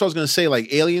 So that's what I was gonna say.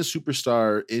 Like Alien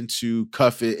Superstar into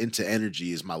Cuff It into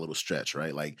Energy is my little stretch,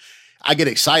 right? Like I get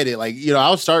excited. Like, you know,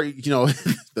 I'll start, you know,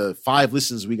 the 5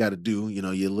 listens we gotta do, you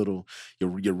know,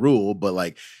 your rule. But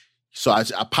like, so I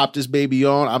pop this baby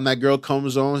on, I'm That Girl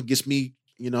comes on, gets me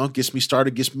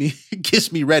started,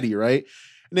 gets me ready, right?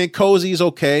 And then Cozy is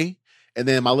okay. And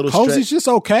then my little Cozy's just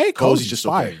okay. Cozy's just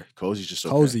fire. okay. Cozy's just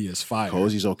okay. Cozy is fire.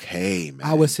 Cozy's okay, man.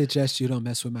 I would suggest you don't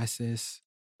mess with my sis.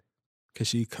 Cause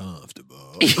she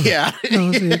comfortable. Yeah.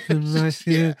 That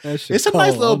shit It's a cold.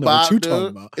 nice I little don't know what bop, you talking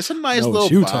dude. about. It's a nice Know what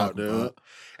little you bop, talking dude. about.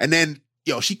 And then,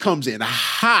 she comes in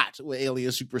hot with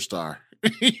Alien Superstar.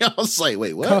 I was like,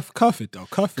 wait, what? Cuff it though.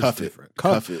 Cuff is Cuff it. different.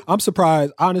 Cuff it. I'm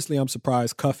surprised. Honestly, I'm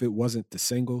surprised Cuff It wasn't the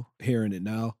single. Hearing it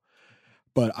now,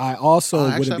 but I also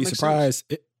Actually, wouldn't that be makes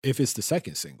surprised if it's the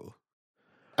second single.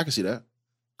 I can see that.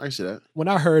 When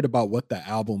I heard about what the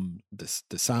album, the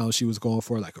sound she was going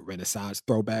for, like a Renaissance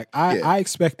throwback, I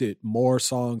expected more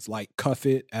songs like Cuff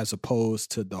It as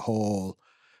opposed to the whole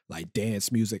like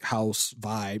dance music house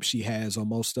vibe she has on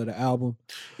most of the album.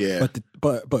 Yeah.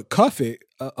 But Cuff It,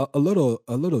 a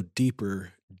little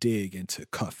deeper dig into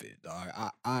Cuff It.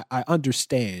 I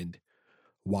understand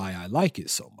why I like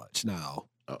it so much. Now,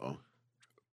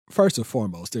 first and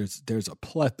foremost, there's a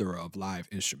plethora of live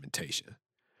instrumentation.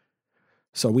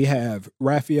 So we have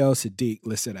Raphael Sadiq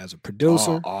listed as a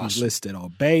producer. Oh, awesome. He's listed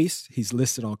on bass. He's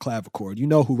listed on clavichord. You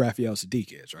know who Raphael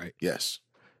Sadiq is, right? Yes.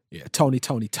 Yeah, Tony.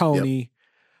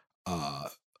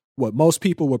 Yep. What most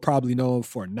people would probably know him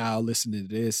for now listening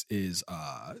to this is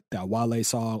that Wale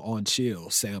song On Chill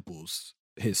samples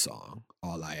his song,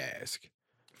 All I Ask.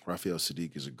 Raphael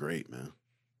Sadiq is a great man.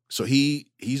 So he's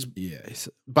he's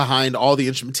behind all the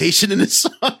instrumentation in this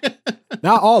song.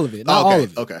 Not all of it. Not all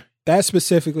of it. Okay. That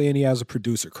specifically, and he has a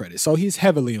producer credit. So he's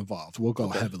heavily involved. We'll go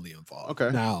heavily involved.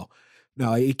 Okay. Now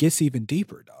it gets even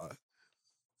deeper, dog.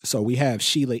 So we have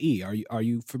Sheila E. Are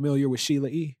you familiar with Sheila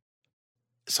E?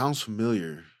 Sounds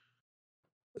familiar.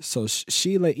 So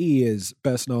Sheila E is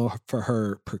best known for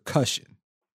her percussion.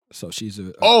 So she's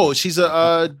a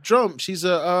drum. She's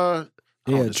a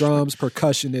drums,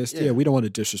 percussionist. Yeah, we don't want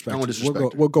to disrespect her.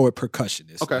 We'll go with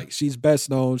percussionist. Okay. Like, she's best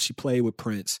known. She played with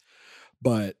Prince.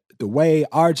 But the way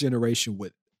our generation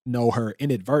would know her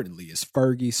inadvertently is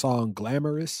Fergie's song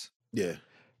Glamorous. Yeah.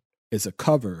 Is a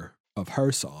cover of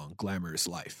her song Glamorous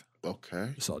Life.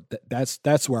 Okay. So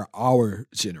that's where our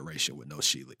generation would know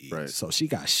Sheila E. Right. So she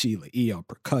got Sheila E on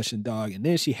percussion, dog. And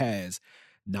then she has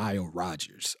Nile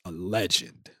Rodgers, a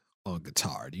legend, on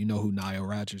guitar. Do you know who Nile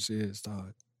Rodgers is,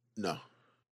 dog? No.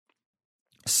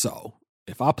 So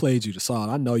if I played you the song,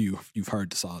 I know you've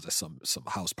heard the songs at some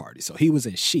house party. So he was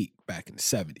in Chic back in the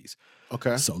 70s.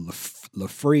 Okay. So La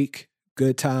Freak,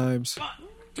 Good Times. Freak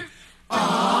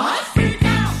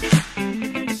out.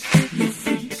 You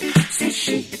freak, so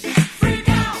chic. Freak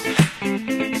out. Good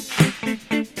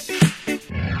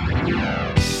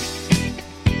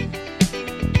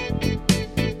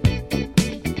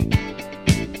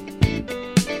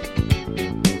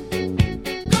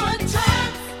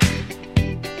times.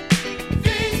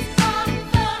 These are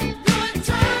the good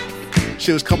times.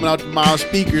 She was coming out to Miles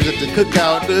speakers at the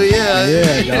cookout, dude.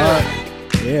 Yeah. dog.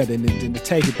 Yeah, then to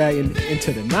take it back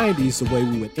into the 90s, the way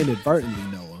we would inadvertently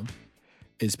know him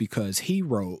is because he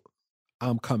wrote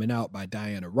I'm Coming Out by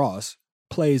Diana Ross,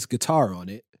 plays guitar on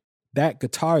it. That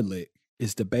guitar lick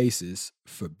is the basis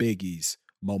for Biggie's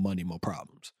More Money, More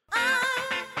Problems.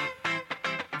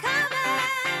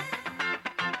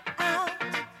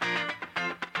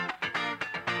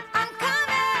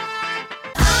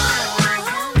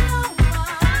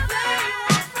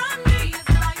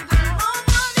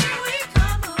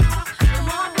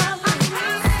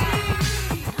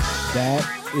 That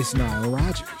is Nile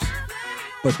Rodgers.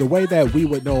 But the way that we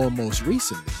would know him most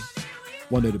recently,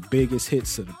 one of the biggest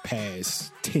hits of the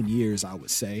past 10 years, I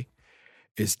would say,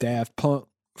 is Daft Punk,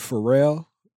 Pharrell,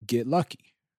 Get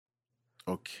Lucky.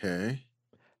 Okay.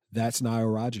 That's Nile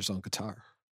Rodgers on guitar.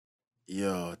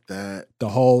 Yo, that the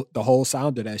whole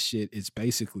sound of that shit is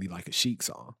basically like a Chic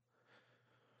song.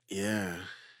 Yeah.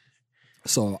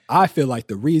 So I feel like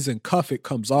the reason Cuff It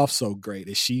comes off so great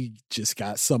is she just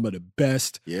got some of the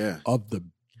best of the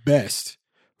best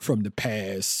from the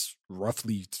past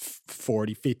roughly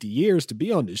 40, 50 years to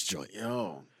be on this joint.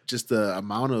 Yo, just the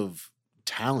amount of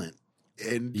talent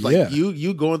and like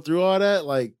you going through all that,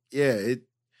 like, yeah, it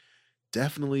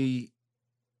definitely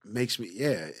makes me,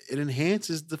 it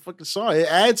enhances the fucking song. It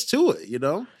adds to it, you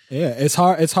know? Yeah, it's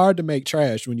hard to make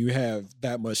trash when you have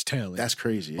that much talent. That's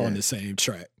crazy. On the same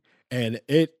track. And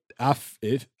I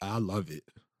love it.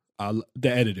 The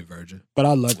edited version, but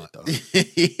I love it though.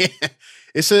 Yeah.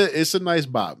 It's a nice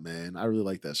bop, man. I really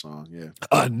like that song. Yeah,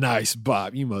 a nice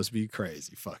bop. You must be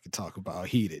crazy. Fucking talk about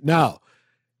heated. Now,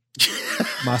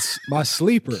 my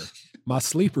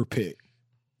sleeper pick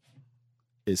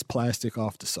is Plastic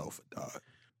Off the Sofa, dog.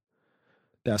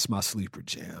 That's my sleeper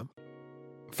jam.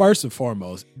 First and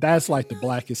foremost, that's like the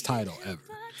blackest title ever.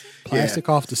 Plastic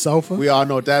Off the Sofa. We all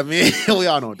know what that means. And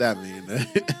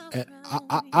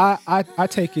I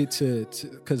take it to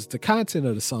because the content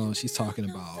of the song, she's talking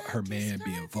about her man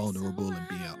being vulnerable and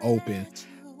being open.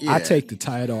 I take the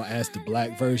title as the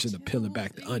black version of peeling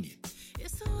back the onion.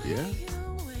 Yeah.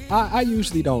 I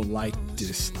usually don't like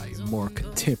this like more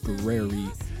contemporary,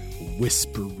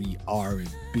 whispery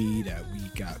R&B that we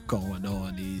got going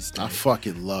on these days. I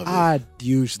fucking love it. I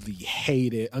usually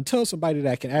hate it until somebody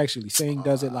that can actually sing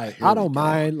does it. Like I don't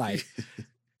mind like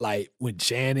when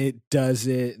Janet does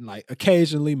it, and like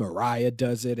occasionally Mariah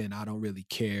does it, and I don't really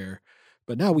care.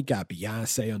 But now we got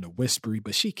Beyonce on the whispery,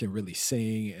 but she can really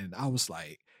sing, and I was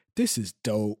like, this is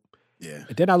dope. Yeah.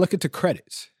 And then I look at the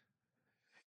credits,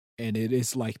 and it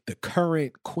is like the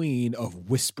current queen of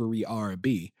whispery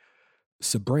R&B,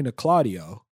 Sabrina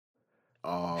Claudio,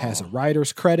 has a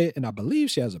writer's credit, and I believe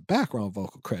she has a background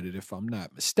vocal credit, if I'm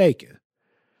not mistaken.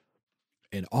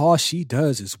 And all she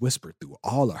does is whisper through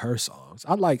all of her songs.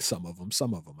 I like some of them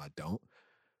I don't.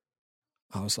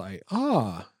 I was like,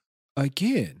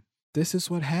 again, this is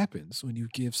what happens when you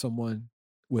give someone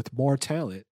with more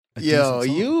talent a Yo,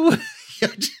 decent song.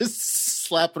 you're just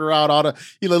slapping around all the,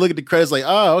 look at the credits like,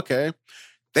 oh, okay.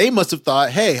 They must have thought,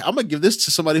 hey, I'm going to give this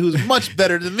to somebody who's much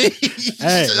better than me.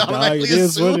 Hey, dog, it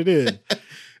is what it is.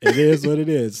 It is what it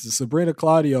is. Sabrina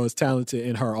Claudio is talented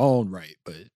in her own right,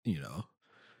 but,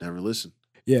 Never listen.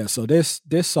 Yeah, so this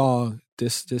song,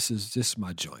 this is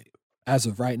my joint. As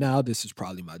of right now, this is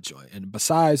probably my joint. And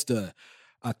besides the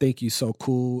I think you so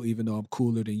cool, even though I'm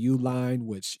cooler than you line,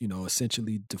 which,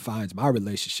 essentially defines my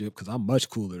relationship because I'm much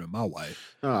cooler than my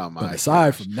wife. Oh my But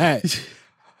aside gosh. from that,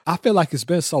 I feel like it's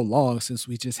been so long since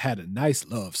we just had a nice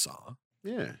love song.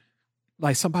 Yeah.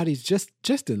 Like somebody's just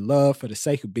in love for the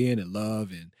sake of being in love.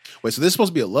 And Wait, so this is supposed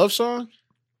to be a love song?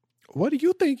 what do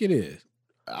you think it is?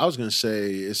 I was gonna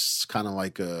say it's kind of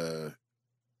like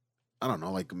I don't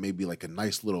know, like maybe like a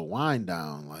nice little wind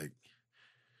down. Like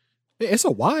It's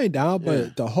a wind down, but Yeah.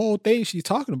 the whole thing she's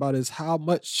talking about is how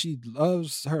much she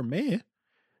loves her man.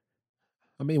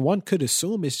 I mean, one could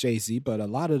assume it's Jay-Z, but a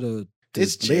lot of the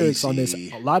It's lyrics on this,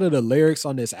 Jay-Z. a lot of the lyrics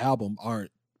on this album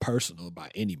aren't personal by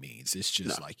any means. It's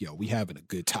just No. like, yo, we having a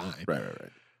good time. right.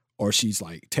 Or she's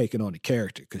like taking on the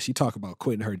character because she talk about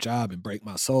quitting her job and break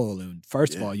my soul. And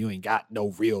first of Yeah. all, you ain't got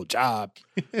no real job.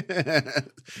 But-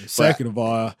 And second of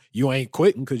all, you ain't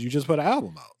quitting because you just put an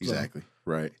album out. So, Exactly.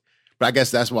 Right. But I guess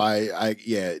that's why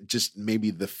just maybe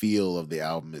the feel of the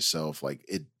album itself, like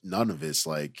none of it's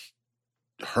like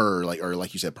her, like, or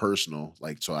like you said, personal.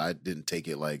 Like, so I didn't take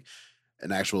it like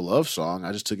an actual love song.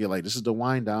 I just took it like this is the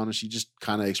wind down, and she just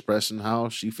kind of expressing how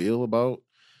she feel about,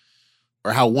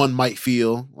 or how one might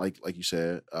feel, like you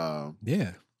said.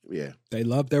 yeah. Yeah. They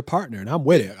love their partner, and I'm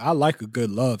with it. I like a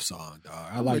good love song, dog.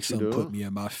 I I'm like with you, something dude. put me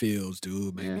in my feels,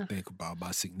 dude. Make me Yeah. think about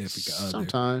my significant other.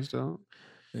 Sometimes, though.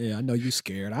 Yeah, I know you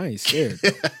scared. I ain't scared.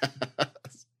 though.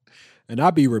 And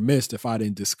I'd be remiss if I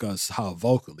didn't discuss how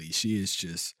vocally she is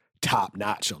just top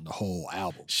notch on the whole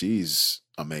album. She's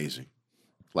amazing.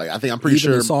 Like, I'm pretty Even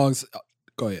sure the songs.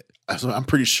 Go ahead. I'm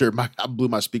pretty sure I blew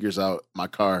my speakers out my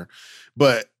car,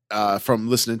 but from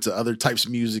listening to other types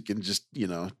of music and just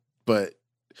but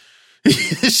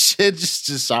shit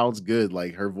just sounds good.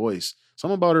 Like her voice,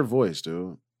 something about her voice,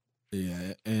 dude.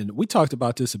 Yeah, and we talked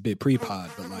about this a bit pre-pod,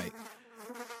 but like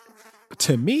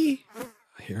to me,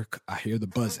 I hear the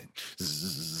buzzing.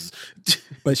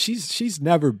 But she's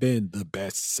never been the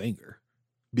best singer.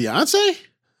 Beyonce?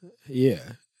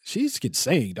 Yeah, she can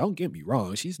sing. Don't get me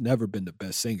wrong. She's never been the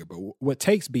best singer. But what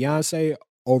takes Beyonce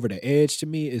over the edge to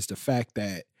me is the fact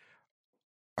that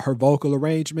her vocal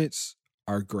arrangements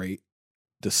are great.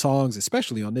 The songs,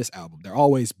 especially on this album, they're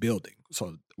always building.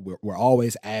 So we're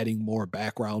always adding more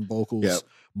background vocals, Yep.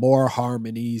 more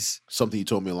harmonies. Something you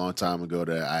told me a long time ago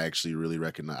that I actually really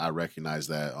recognize. I recognize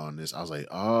that on this. I was like,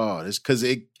 oh, this because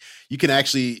you can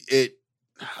actually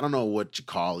I don't know what you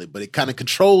call it, but it kind of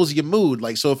controls your mood.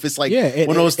 Like, so if it's like one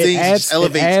of those things, adds, just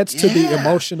elevates, it adds to the Yeah.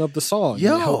 emotion of the song.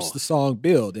 Yo. It helps the song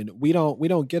build, and we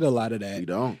don't get a lot of that We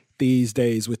don't. these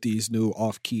days with these new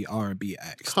off-key R&B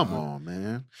acts. Come dog. on,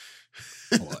 man.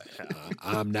 Boy,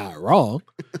 I'm not wrong.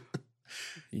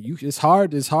 It's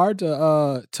hard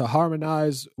to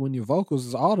harmonize when your vocals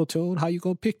is auto-tune. How you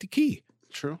gonna pick the key?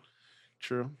 True.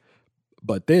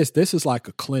 But this is like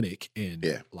a clinic in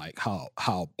Yeah. like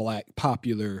how black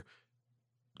popular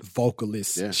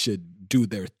vocalists Yeah. should do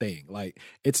their thing. Like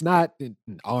it's not an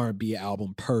R&B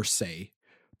album per se,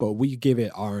 but we give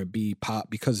it R&B pop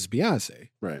because it's Beyonce.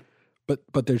 Right.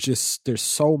 But there's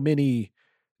so many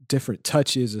different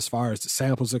touches as far as the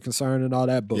samples are concerned and all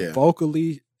that. But Yeah.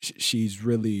 vocally, she's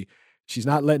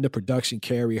not letting the production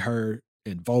carry her,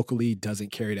 and vocally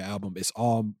doesn't carry the album. It's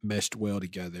all meshed well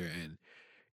together. And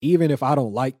even if I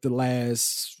don't like the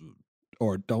last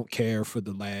or don't care for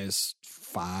the last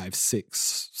 5,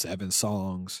 6, 7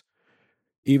 songs,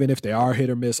 even if they are hit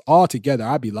or miss, altogether,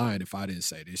 I'd be lying if I didn't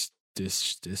say this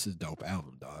is a dope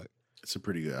album, dog. It's a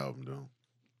pretty good album, though.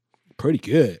 Pretty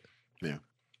good. Yeah.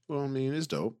 Well, I mean, it's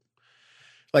dope.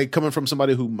 Like coming from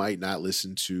somebody who might not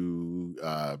listen to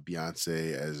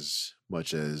Beyonce as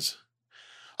much as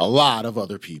a lot of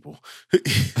other people.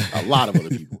 A lot of other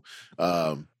people.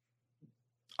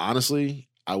 Honestly,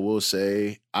 I will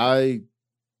say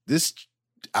this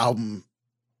album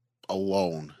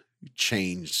alone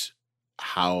changed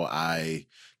how I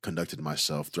conducted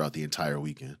myself throughout the entire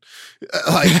weekend.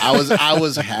 Like I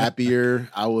was happier.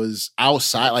 I was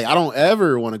outside. Like I don't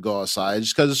ever want to go outside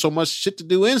just because there's so much shit to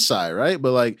do inside, right?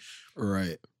 But like,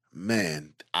 right,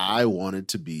 man, I wanted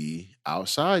to be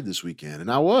outside this weekend,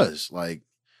 and I was like,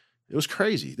 it was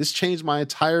crazy. This changed my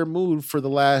entire mood for the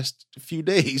last few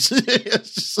days.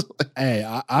 It's just like,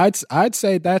 hey, I'd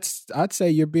say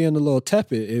you're being a little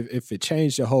tepid if it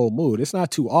changed your whole mood. It's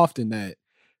not too often that,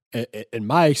 in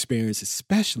my experience,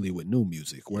 especially with new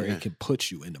music, where it can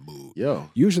put you in the mood. Yo.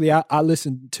 Usually I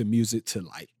listen to music to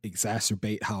like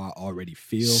exacerbate how I already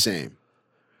feel. Same.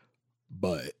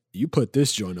 But you put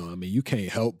this joint on, I mean, you can't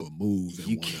help but move.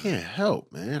 You can't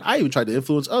help, man. I even tried to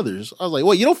influence others. I was like,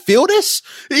 "What? You don't feel this?"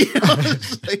 You know,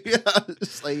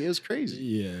 it's like it was crazy.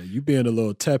 Yeah, you being a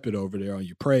little tepid over there on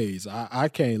your praise. I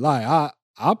can't lie.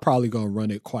 I'm probably gonna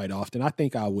run it quite often. I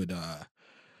think I would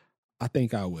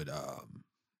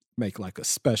make like a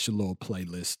special little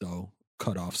playlist though.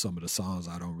 Cut off some of the songs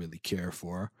I don't really care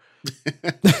for.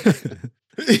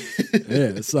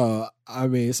 Yeah, so I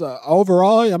mean, so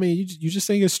overall, I mean, you just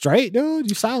sing it straight, dude.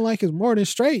 You sound like it's more than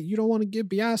straight. You don't want to give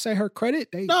Beyonce her credit?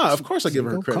 No, of course I give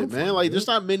her credit, man. Like, there's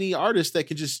not many artists that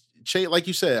can just change. Like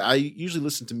you said, I usually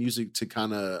listen to music to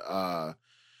kind of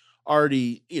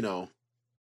already, you know,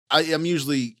 I am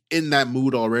usually in that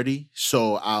mood already,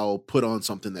 so I'll put on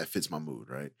something that fits my mood,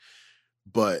 right?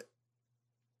 But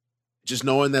just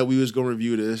knowing that we was going to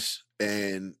review this,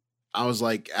 and I was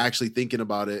like actually thinking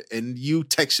about it, and you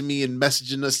texting me and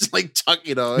messaging us like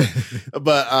talking,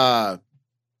 but I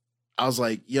was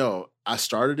like, yo, I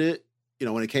started it, you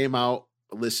know, when it came out,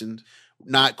 I listened,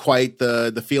 not quite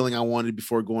the feeling I wanted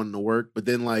before going to work, but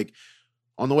then like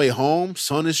on the way home,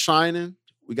 sun is shining.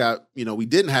 We got, you know, we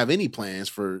didn't have any plans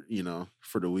for, you know,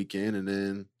 for the weekend, and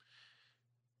then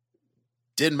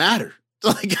didn't matter.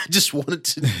 Like I just wanted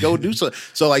to go do so.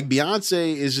 So like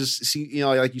Beyonce is just, you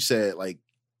know, like you said, like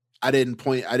I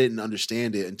didn't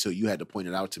understand it until you had to point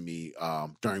it out to me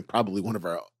during probably one of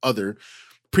our other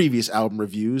previous album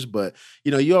reviews. But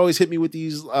you know, you always hit me with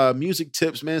these music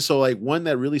tips, man. So like one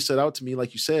that really stood out to me,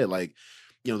 like you said, like,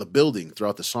 you know, the building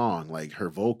throughout the song, like her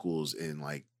vocals and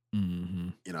like,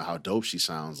 you know, how dope she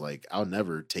sounds. Like I'll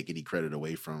never take any credit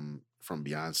away from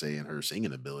Beyonce and her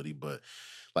singing ability, but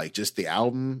like just the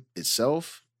album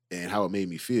itself and how it made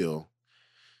me feel,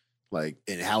 like,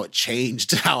 and how it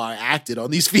changed how I acted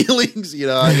on these feelings, you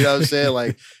know what I'm saying?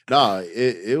 Like, no,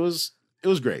 it was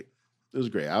great. It was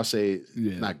great. I'll say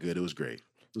not good. It was great.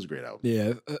 It was a great album.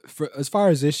 Yeah. For as far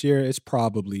as this year, it's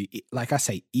probably, like I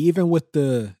say, even with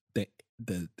the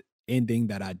ending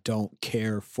that I don't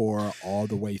care for all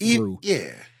the way through.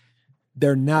 Yeah.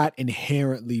 They're not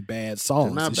inherently bad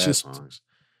songs. They're not bad songs.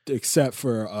 Except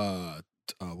for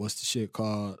what's the shit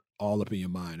called? All Up in Your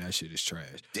Mind. That shit is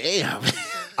trash. Damn.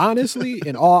 Honestly,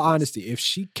 in all honesty, if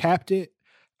she capped it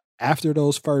after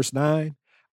those first 9,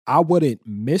 I wouldn't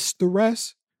miss the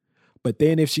rest. But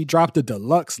then if she dropped a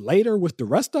deluxe later with the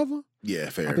rest of them, yeah,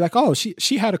 fair. I'd be like, oh,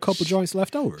 she had a couple joints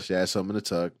left over. She had something to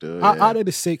tuck, dude. Out of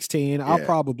the 16, I'll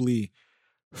probably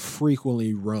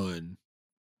frequently run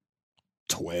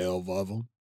 12 of them.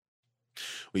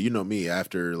 Well, you know me,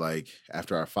 after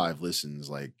our 5 listens,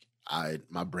 like the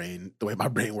way my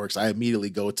brain works, I immediately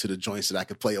go to the joints that I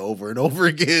could play over and over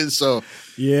again. So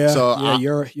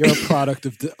you're a product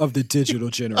of the digital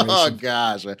generation. Oh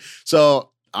gosh, man. So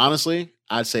honestly,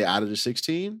 I'd say out of the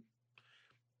 16,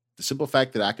 the simple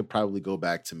fact that I could probably go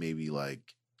back to maybe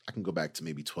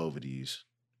 12 of these.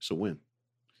 It's a win.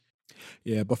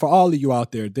 Yeah, but for all of you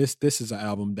out there, this is an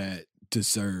album that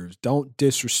deserves. Don't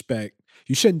disrespect.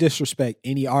 You shouldn't disrespect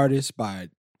any artist by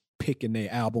picking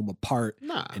their album apart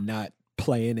and not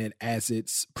playing it as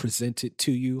it's presented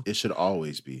to you. It should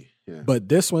always be. Yeah. But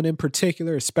this one in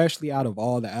particular, especially out of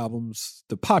all the albums,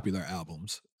 the popular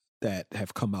albums that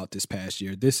have come out this past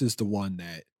year, this is the one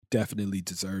that definitely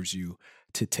deserves you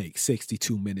to take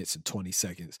 62 minutes and 20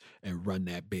 seconds and run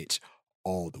that bitch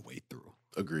all the way through.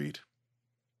 Agreed.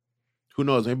 Who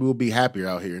knows? Maybe we'll be happier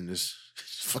out here in this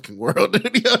fucking world.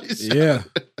 Yeah,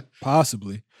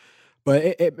 possibly. But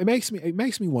it makes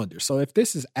me wonder. So if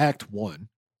this is act 1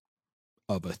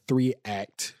 of a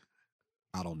 3-act,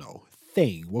 I don't know,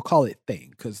 thing. We'll call it thing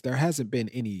because there hasn't been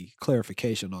any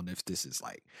clarification on if this is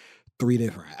like 3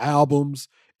 different albums,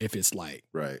 if it's like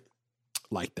Right.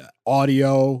 like the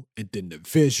audio and then the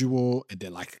visual and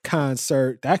then like a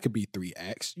concert. That could be 3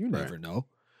 acts. You never know.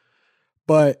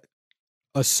 But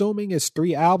assuming it's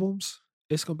 3 albums,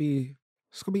 it's gonna be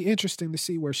interesting to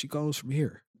see where she goes from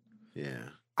here. Yeah.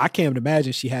 I can't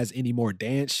imagine she has any more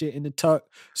dance shit in the tuck.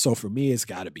 So for me, it's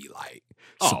got to be like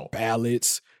some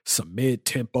ballads, some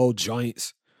mid-tempo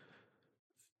joints.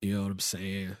 You know what I'm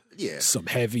saying? Yeah. Some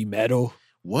heavy metal.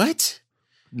 What?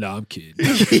 No, I'm kidding. I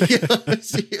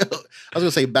was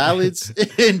gonna say ballads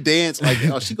and dance. Like,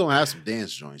 oh, she gonna have some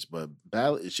dance joints, but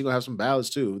she gonna have some ballads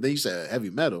too. Then you said heavy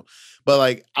metal, but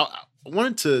like I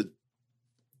wanted to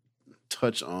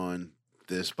touch on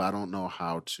this, but I don't know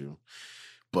how to.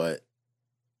 But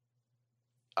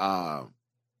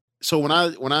so when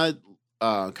I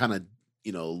kind of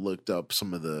looked up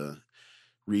some of the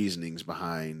reasonings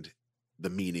behind the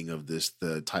meaning of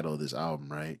the title of this album,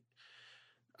 right?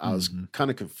 I was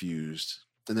kind of confused,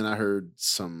 and then I heard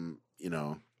some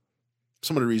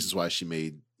of the reasons why she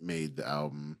made the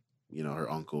album. Her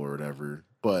uncle or whatever.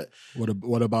 But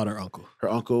what about her uncle? Her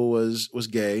uncle was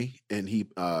gay, and he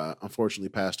unfortunately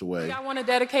passed away. I want to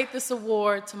dedicate this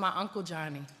award to my Uncle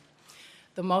Johnny,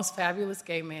 the most fabulous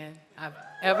gay man I've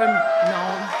ever known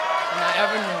and I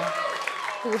ever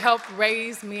knew, who helped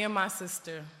raise me and my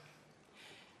sister.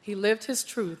 He lived his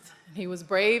truth, and he was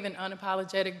brave and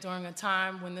unapologetic during a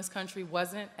time when this country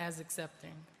wasn't as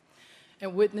accepting.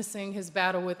 And witnessing his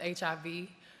battle with HIV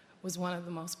was one of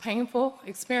the most painful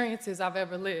experiences I've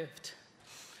ever lived.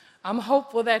 I'm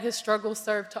hopeful that his struggle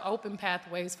served to open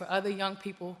pathways for other young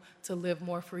people to live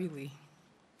more freely.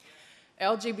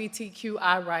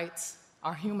 LGBTQI rights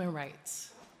are human rights.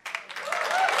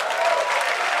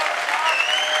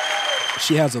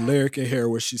 She has a lyric in here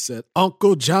where she said,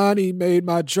 "Uncle Johnny made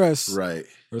my dress." Right.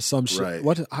 Or some shit. Right.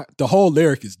 The whole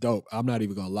lyric is dope. I'm not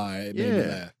even gonna lie. It made me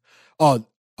laugh. Oh,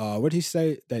 what did he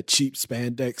say? That cheap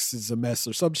spandex is a mess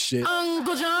or some shit.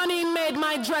 Uncle Johnny made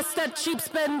my dress, that cheap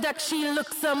spandex, she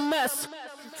looks a mess.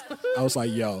 I was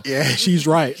like, yo, she's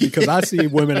right. Because I see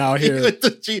women out here. With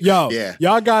the cheap,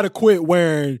 y'all gotta quit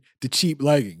wearing the cheap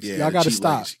leggings. Yeah, y'all gotta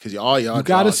stop. Because y'all you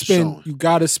gotta spend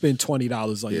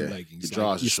 $20 on your leggings.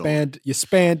 Your your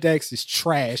spandex is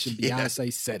trash, and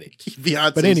Beyonce said it.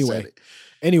 Beyonce but said it.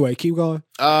 Anyway, keep going.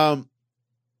 I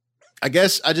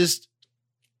guess I just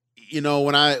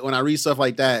when I read stuff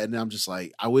like that, and I'm just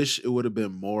like, I wish it would have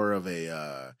been more of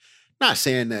a not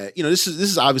saying that, this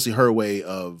is obviously her way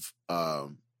of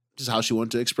just how she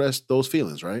wanted to express those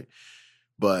feelings, right?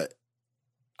 But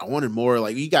I wanted more,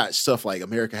 like, you got stuff like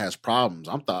America Has Problems.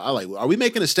 Are we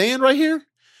making a stand right here?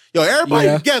 Yo, everybody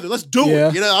together, let's do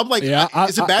it. I'm like, is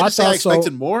it bad to say I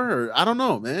expected more? Or I don't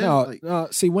know, man. No,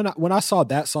 see, when I saw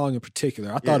that song in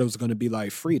particular, I thought it was going to be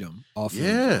like Freedom off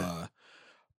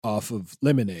of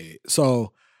Lemonade.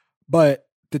 So, but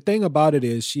the thing about it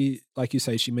is, she, like you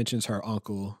say, she mentions her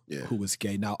uncle who was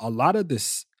gay. Now, a lot of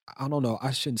this, I don't know,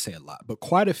 I shouldn't say a lot, but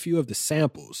quite a few of the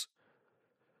samples,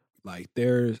 like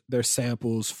there's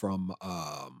samples from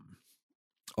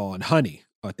on Honey,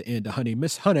 at the end of Honey,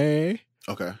 Miss Honey.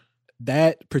 Okay.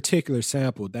 That particular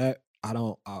sample, that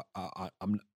I'm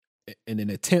in an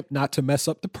attempt not to mess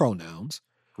up the pronouns.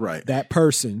 Right. That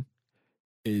person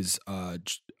is a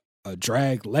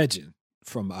drag legend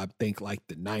from, I think, like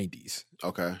the 90s.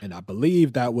 Okay. And I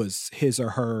believe that was his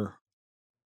or her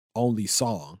only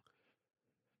song.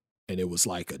 And it was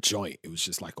like a joint. It was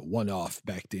just like a one-off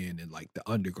back then in like the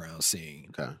underground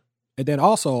scene. Okay. And then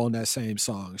also on that same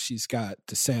song, she's got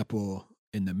the sample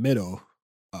in the middle.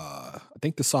 I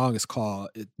think the song is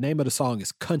name of the song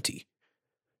is Cunty.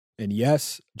 And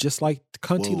yes, just like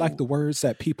Cunty, like the words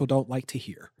that people don't like to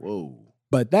hear. Whoa.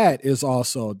 But that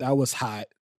was hot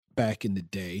back in the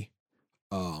day.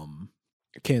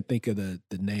 I can't think of the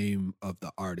name of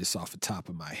the artist off the top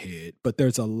of my head, but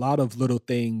there's a lot of little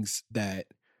things that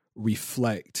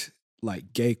reflect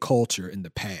like gay culture in the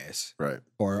past. Right.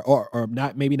 Or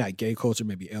not, maybe not gay culture,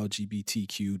 maybe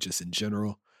LGBTQ just in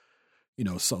general.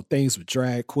 So things with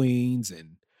drag queens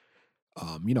and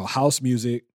house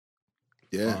music.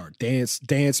 Yeah. Or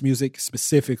dance music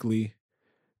specifically.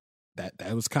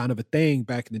 That was kind of a thing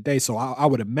back in the day. So I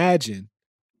would imagine,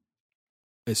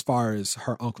 as far as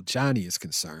her Uncle Johnny is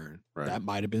concerned, that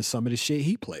might have been some of the shit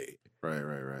he played. Right.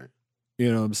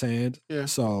 You know what I'm saying? Yeah.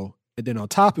 So, and then on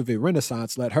top of it,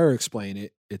 Renaissance, let her explain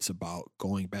it. It's about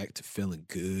going back to feeling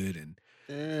good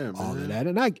and all of that.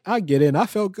 And I get it, and I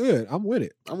felt good. I'm with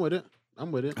it.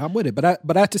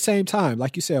 But at the same time,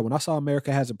 like you said, when I saw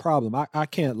America Has a Problem, I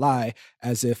can't lie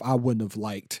as if I wouldn't have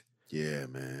liked Yeah,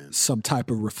 man. some type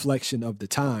of reflection of the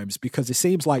times, because it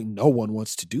seems like no one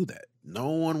wants to do that. No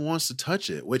one wants to touch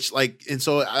it, which like, and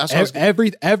so that's what I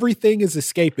was, Everything is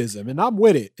escapism, and I'm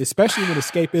with it, especially when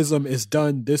escapism is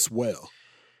done this well.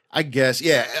 I guess,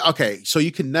 yeah. Okay, so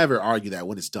you can never argue that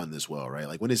when it's done this well, right?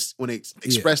 Like when it's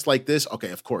expressed like this,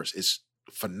 okay, of course, it's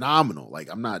phenomenal. Like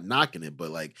I'm not knocking it, but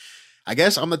like I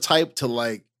guess I'm the type to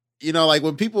like, you know, like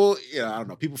when people, you know, I don't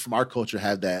know, people from our culture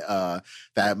have that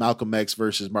Malcolm X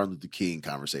versus Martin Luther King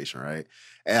conversation, right?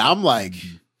 And I'm like,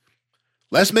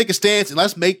 let's make a stance and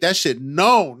let's make that shit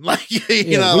known. Like,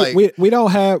 you know, like we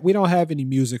don't have any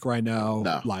music right now.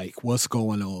 No. Like what's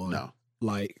going on? No.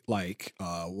 Like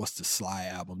what's the Sly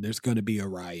album? There's gonna be a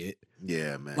riot.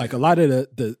 Yeah, man. Like a lot of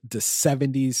the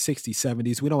 70s, 60s,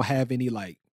 70s, we don't have any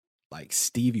like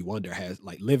Stevie Wonder has,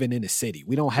 like Living in the City.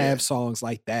 We don't have songs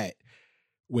like that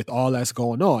with all that's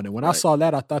going on. And when I saw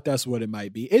that, I thought that's what it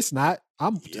might be. It's not.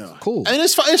 I'm cool. And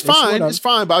it's fine. It's fine. It's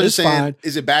fine. But I was just saying, fine.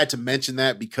 is it bad to mention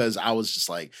that? Because I was just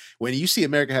like, when you see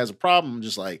America Has a Problem, I'm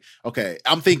just like, okay,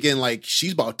 I'm thinking like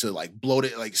she's about to like blow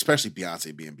it, like especially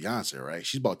Beyonce being Beyonce, right?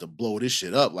 She's about to blow this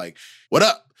shit up. Like, what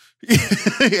up?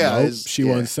 Nope, she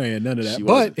wasn't saying none of that.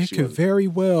 But it could very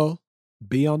well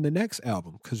be on the next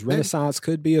album, because Renaissance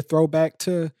could be a throwback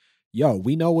to, yo,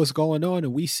 we know what's going on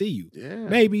and we see you. Yeah.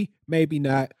 Maybe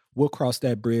not. We'll cross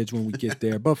that bridge when we get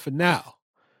there. But for now,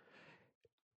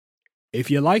 if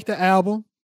you like the album,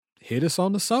 hit us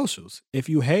on the socials. If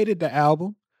you hated the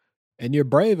album and you're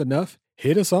brave enough,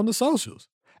 hit us on the socials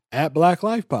at Black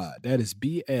Life Pod. That is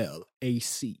BLACLIFEPOD.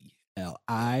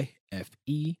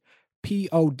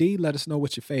 Let us know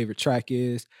what your favorite track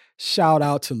is. Shout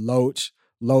out to Loach.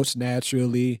 Loach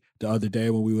naturally the other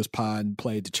day when we was podding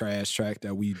played the trash track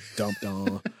that we dumped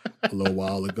on a little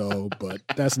while ago, but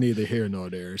that's neither here nor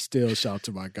there. Still shout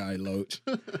to my guy Loach.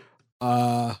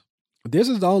 This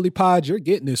is the only pod you're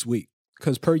getting this week,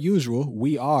 because per usual,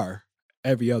 we are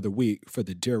every other week for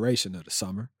the duration of the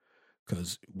summer,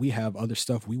 because we have other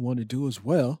stuff we want to do as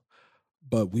well,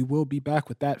 but we will be back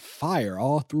with that fire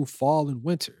all through fall and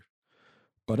winter.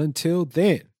 But until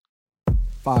then,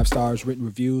 5 stars, written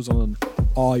reviews on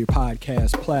all your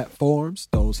podcast platforms.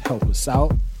 Those help us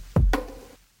out.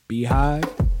 Beehive,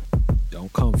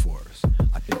 don't come for us.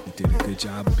 I think we did a good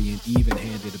job of being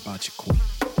even-handed about your queen.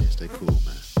 Yeah, stay cool,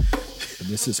 man. And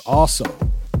this is also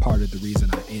part of the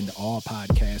reason I end all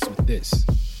podcasts with this.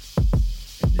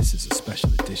 And this is a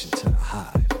special edition to the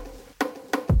Hive.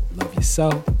 Love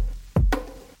yourself.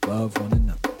 Love one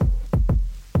another.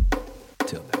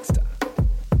 Till next time.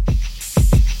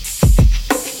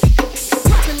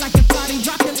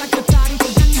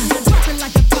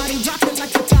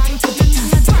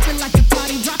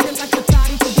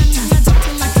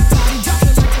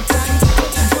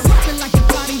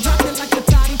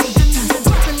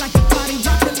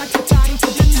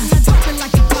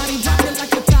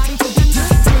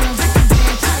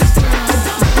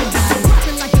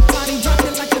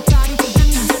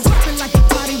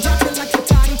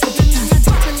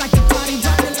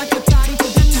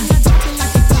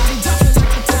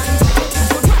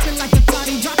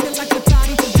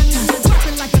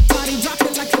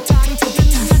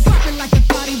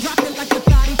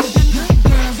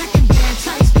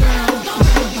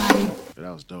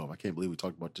 That was dope. I can't believe we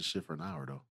talked about this shit for an hour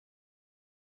though.